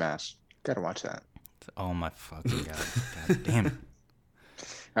gotta watch Mass. Gotta watch that. Oh my fucking god! God damn it!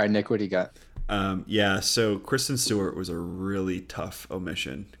 All right, Nick, what do you got? So Kristen Stewart was a really tough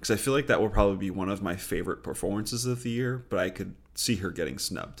omission because I feel like that will probably be one of my favorite performances of the year, but I could see her getting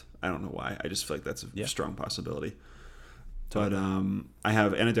snubbed. I don't know why. I just feel like that's a strong possibility. But I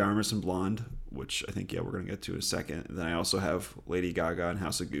have Ana de Armas in Blonde, which I think, we're going to get to in a second. And then I also have Lady Gaga in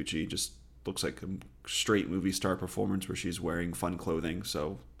House of Gucci. Just looks like a straight movie star performance where she's wearing fun clothing.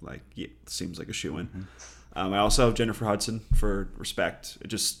 So, it seems like a shoo-in. Mm-hmm. I also have Jennifer Hudson for Respect. It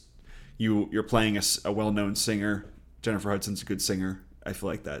just, you're playing a well-known singer. Jennifer Hudson's a good singer. I feel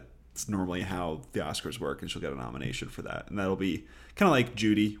like that's normally how the Oscars work, and she'll get a nomination for that. And that'll be kind of like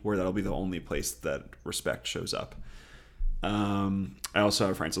Judy, where that'll be the only place that Respect shows up. I also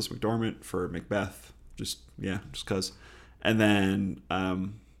have Frances McDormand for Macbeth, just because. And then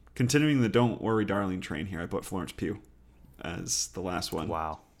continuing the Don't Worry Darling train here, I put Florence Pugh as the last one.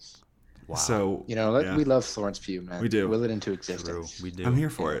 Wow. So we love Florence Pugh, man. We do. Will it into existence. True, we do. I'm here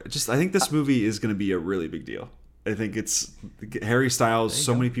for it. I think this movie is going to be a really big deal. I think it's Harry Styles.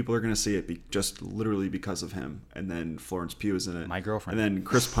 So many people are going to see it just literally because of him. And then Florence Pugh is in it. My girlfriend. And then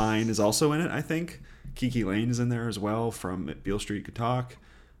Chris Pine is also in it, I think. Kiki Lane is in there as well from Beale Street Could Talk.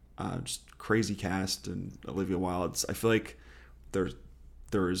 Just crazy cast, and Olivia Wilde. I feel like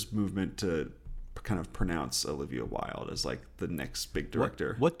there is movement to kind of pronounce Olivia Wilde as like the next big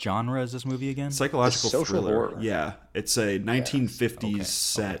director. What genre is this movie again? Psychological social thriller. horror. Yeah, it's a 1950s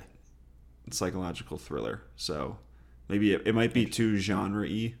set Okay. psychological thriller. So maybe it might be too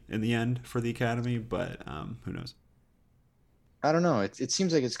genre-y in the end for the Academy, but who knows? I don't know. It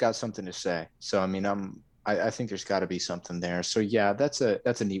seems like it's got something to say. So I mean, I think there's got to be something there. So yeah, that's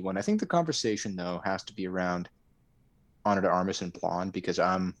a neat one. I think the conversation though has to be around Ana de Armas and Blonde, because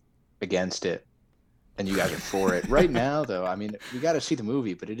I'm against it and you guys are for it. Right now though, I mean, we got to see the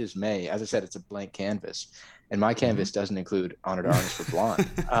movie, but it is May. As I said, it's a blank canvas, and my canvas doesn't include Ana de Armas for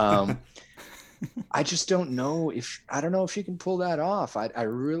Blonde. I just don't know if she can pull that off. I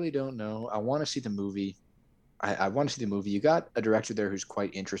really don't know. I want to see the movie. I want to see the movie. You got a director there who's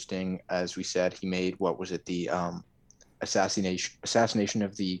quite interesting. As we said, he made, what was it? The assassination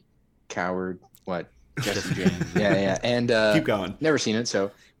of the coward. What? Jesse James. Yeah. And Keep going. Never seen it.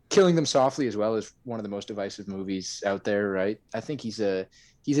 So Killing Them Softly as well is one of the most divisive movies out there, right? I think he's an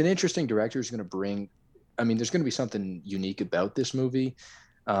interesting director who's going to bring, I mean, there's going to be something unique about this movie.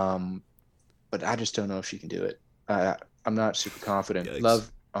 But I just don't know if she can do it. I'm not super confident. Yikes.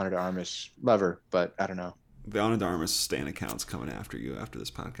 Love Ana de Armas. Love her, but I don't know. The Ana de Armas stan account's coming after you after this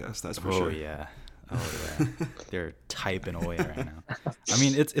podcast. That's for sure. Oh yeah. They're typing away right now. I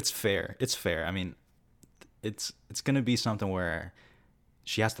mean, it's fair. It's fair. I mean, it's gonna be something where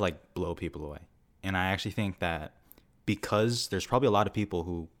she has to like blow people away, and I actually think that because there's probably a lot of people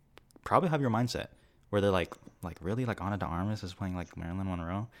who probably have your mindset where they're like really, like Ana de Armas is playing like Marilyn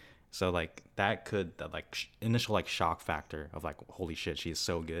Monroe. So like that could, that like initial like shock factor of like, holy shit, she is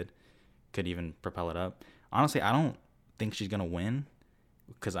so good, could even propel it up. Honestly, I don't think she's gonna win,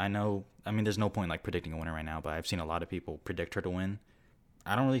 because I mean, there's no point like predicting a winner right now, but I've seen a lot of people predict her to win.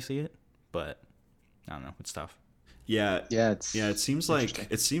 I don't really see it, but I don't know, it's tough. Yeah, Yeah, it's yeah. interesting.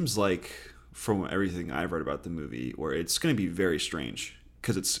 It seems like from everything I've read about the movie, where it's going to be very strange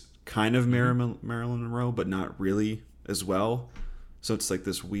because it's kind of Hmm. Marilyn Monroe, but not really as well. So it's like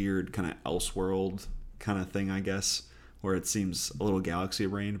this weird kind of Elseworld kind of thing, I guess, where it seems a little galaxy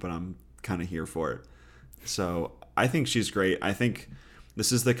brained, but I'm kind of here for it. So I think she's great. I think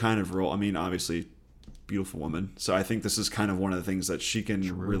this is the kind of role. I mean, obviously, beautiful woman. So I think this is kind of one of the things that she can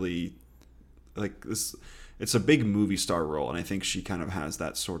True. really like. This it's a big movie star role, and I think she kind of has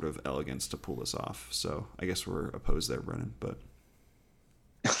that sort of elegance to pull this off. So I guess we're opposed there, Brennan. But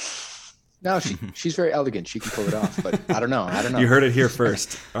No, she's very elegant. She can pull it off, but I don't know. I don't you know. heard it here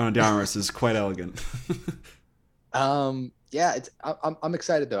first. Ana de Armas is quite elegant. Yeah, I'm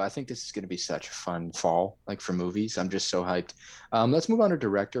excited though. I think this is going to be such a fun fall, like for movies. I'm just so hyped. Let's move on to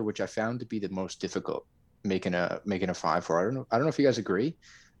director, which I found to be the most difficult making a five for. I don't know if you guys agree,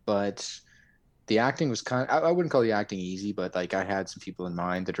 but the acting was I wouldn't call the acting easy, but like I had some people in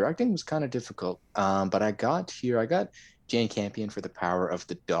mind. The directing was kind of difficult. But I got Jane Campion for The Power of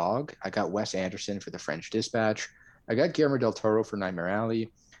the Dog. I got Wes Anderson for The French Dispatch. I got Guillermo del Toro for Nightmare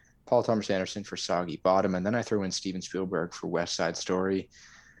Alley. Paul Thomas Anderson for Soggy Bottom, and then I throw in Steven Spielberg for West Side Story.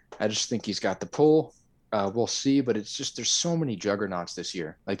 I just think he's got the pull. We'll see, but it's just there's so many juggernauts this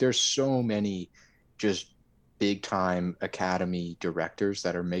year. Like there's so many just big time Academy directors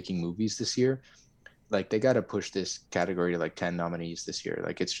that are making movies this year. Like they got to push this category to like 10 nominees this year.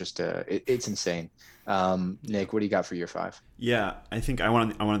 Like it's just it's insane. Yeah. Nick, what do you got for year five? Yeah, I think I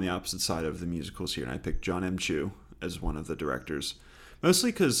went on the opposite side of the musicals here, and I picked John M. Chu as one of the directors,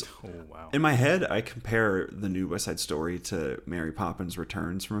 mostly because Oh wow. in my head I compare the new West Side Story to Mary Poppins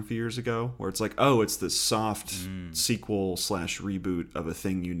Returns from a few years ago, where it's like, oh, it's this soft sequel slash reboot of a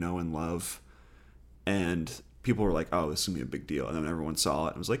thing you know and love, and people were like, oh, this is gonna be a big deal, and then everyone saw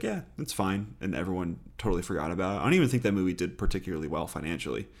it and was like, yeah, it's fine, and everyone totally forgot about it. I don't even think that movie did particularly well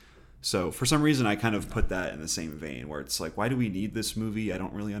financially. So for some reason, I kind of put that in the same vein where it's like, why do we need this movie? I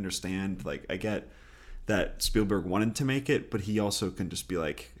don't really understand. Like, I get that Spielberg wanted to make it, but he also can just be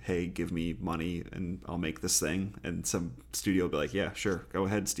like, hey, give me money and I'll make this thing. And some studio will be like, yeah, sure, go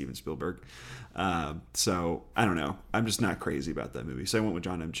ahead, Steven Spielberg. So I don't know. I'm just not crazy about that movie. So I went with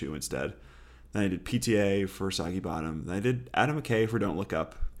John M. Chu instead. Then I did PTA for Soggy Bottom. Then I did Adam McKay for Don't Look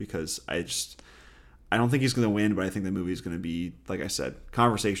Up because I don't think he's going to win, but I think the movie is going to be, like I said,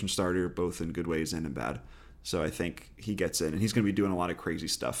 conversation starter, both in good ways and in bad. So I think he gets in, and he's going to be doing a lot of crazy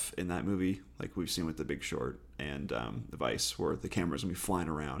stuff in that movie, like we've seen with The Big Short and The Vice, where the camera's going to be flying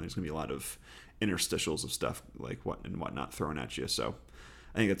around. And there's going to be a lot of interstitials of stuff like what and whatnot thrown at you. So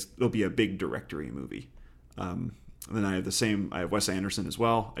I think it'll be a big directory movie. And then I have Wes Anderson as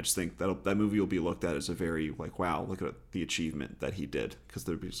well. I just think that movie will be looked at as a very like, wow, look at the achievement that he did, because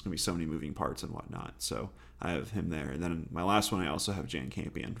there's going to be so many moving parts and whatnot. So I have him there. And then my last one, I also have Jane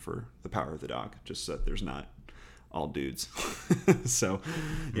Campion for The Power of the Dog, just so that there's not all dudes. So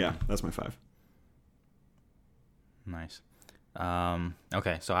yeah, that's my five. Nice.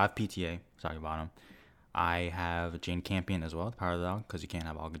 Okay, so I have PTA, Soggy Bottom. I have Jane Campion as well, The Power of the Dog, because you can't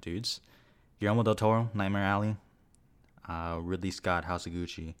have all good dudes. Guillermo del Toro, Nightmare Alley. Ridley Scott, House of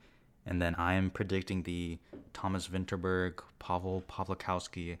Gucci. And then I am predicting the Thomas Vinterberg, Pavel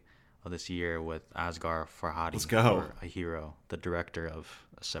Pawlikowski of this year with Asghar Farhadi Let's go. for A Hero, the director of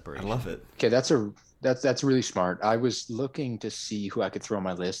I Separation. love it. Okay, that's really smart. I was looking to see who I could throw on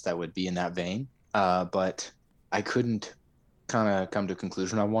my list that would be in that vein, but I couldn't kind of come to a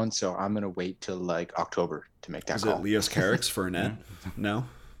conclusion on one, so I'm gonna wait till like October to make that Is it call. Leos Carax for Annette? No.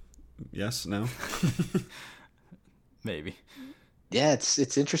 Yes. No. Maybe. Yeah,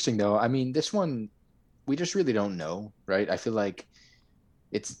 it's interesting though. I mean, this one we just really don't know, right? I feel like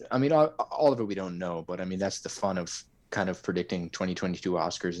I mean, all of it we don't know, but I mean that's the fun of kind of predicting 2022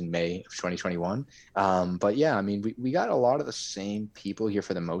 Oscars in May of 2021. But yeah, I mean, we got a lot of the same people here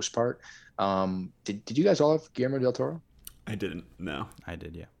for the most part. Did you guys all have Guillermo del Toro? I didn't. No. I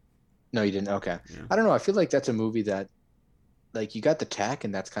did, yeah. No, you didn't. Okay. Yeah. I don't know. I feel like that's a movie that like you got the tech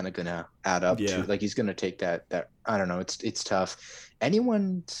and that's kind of gonna add up to Yeah. like he's gonna take that I don't know, it's tough.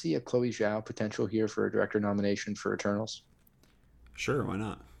 Anyone see a Chloe Zhao potential here for a director nomination for Eternals? Sure. Why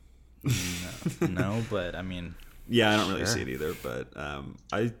not? No, but I mean, Yeah, I don't really sure. see it either, but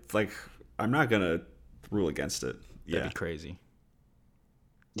I'm not gonna rule against it. That'd Yeah. be crazy.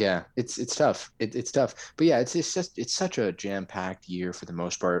 Yeah, it's tough. It's tough. But yeah, it's just it's such a jam-packed year for the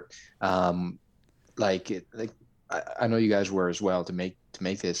most part. Like I know you guys were as well to make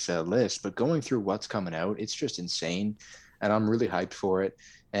this list, but going through what's coming out, it's just insane, and I'm really hyped for it.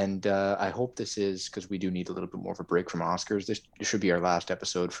 And I hope this is, because we do need a little bit more of a break from Oscars. This should be our last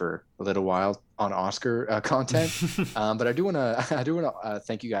episode for a little while on Oscar content. But I do want to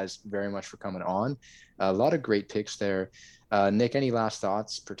thank you guys very much for coming on. A lot of great picks there. Nick, any last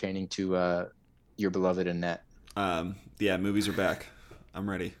thoughts pertaining to your beloved Annette? Yeah, movies are back. I'm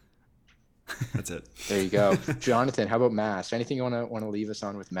ready. That's it. There you go. Jonathan, how about Mass? Anything you want to leave us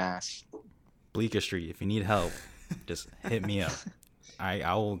on with Mass? Bleecker Street. If you need help, just hit me up.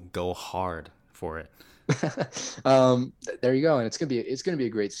 I will go hard for it. There you go, and it's gonna be a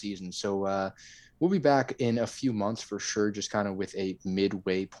great season. So we'll be back in a few months for sure, just kind of with a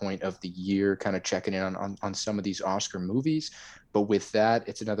midway point of the year, kind of checking in on some of these Oscar movies. But with that,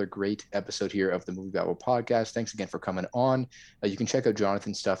 it's another great episode here of the Movie Babble podcast. Thanks again for coming on. You can check out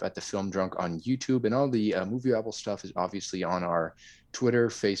Jonathan's stuff at the Film Drunk on YouTube, and all the Movie Babble stuff is obviously on our Twitter,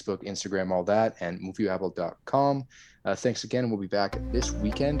 Facebook, Instagram, all that, and moviebabble.com. Thanks again. We'll be back this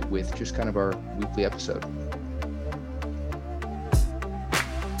weekend with just kind of our weekly episode.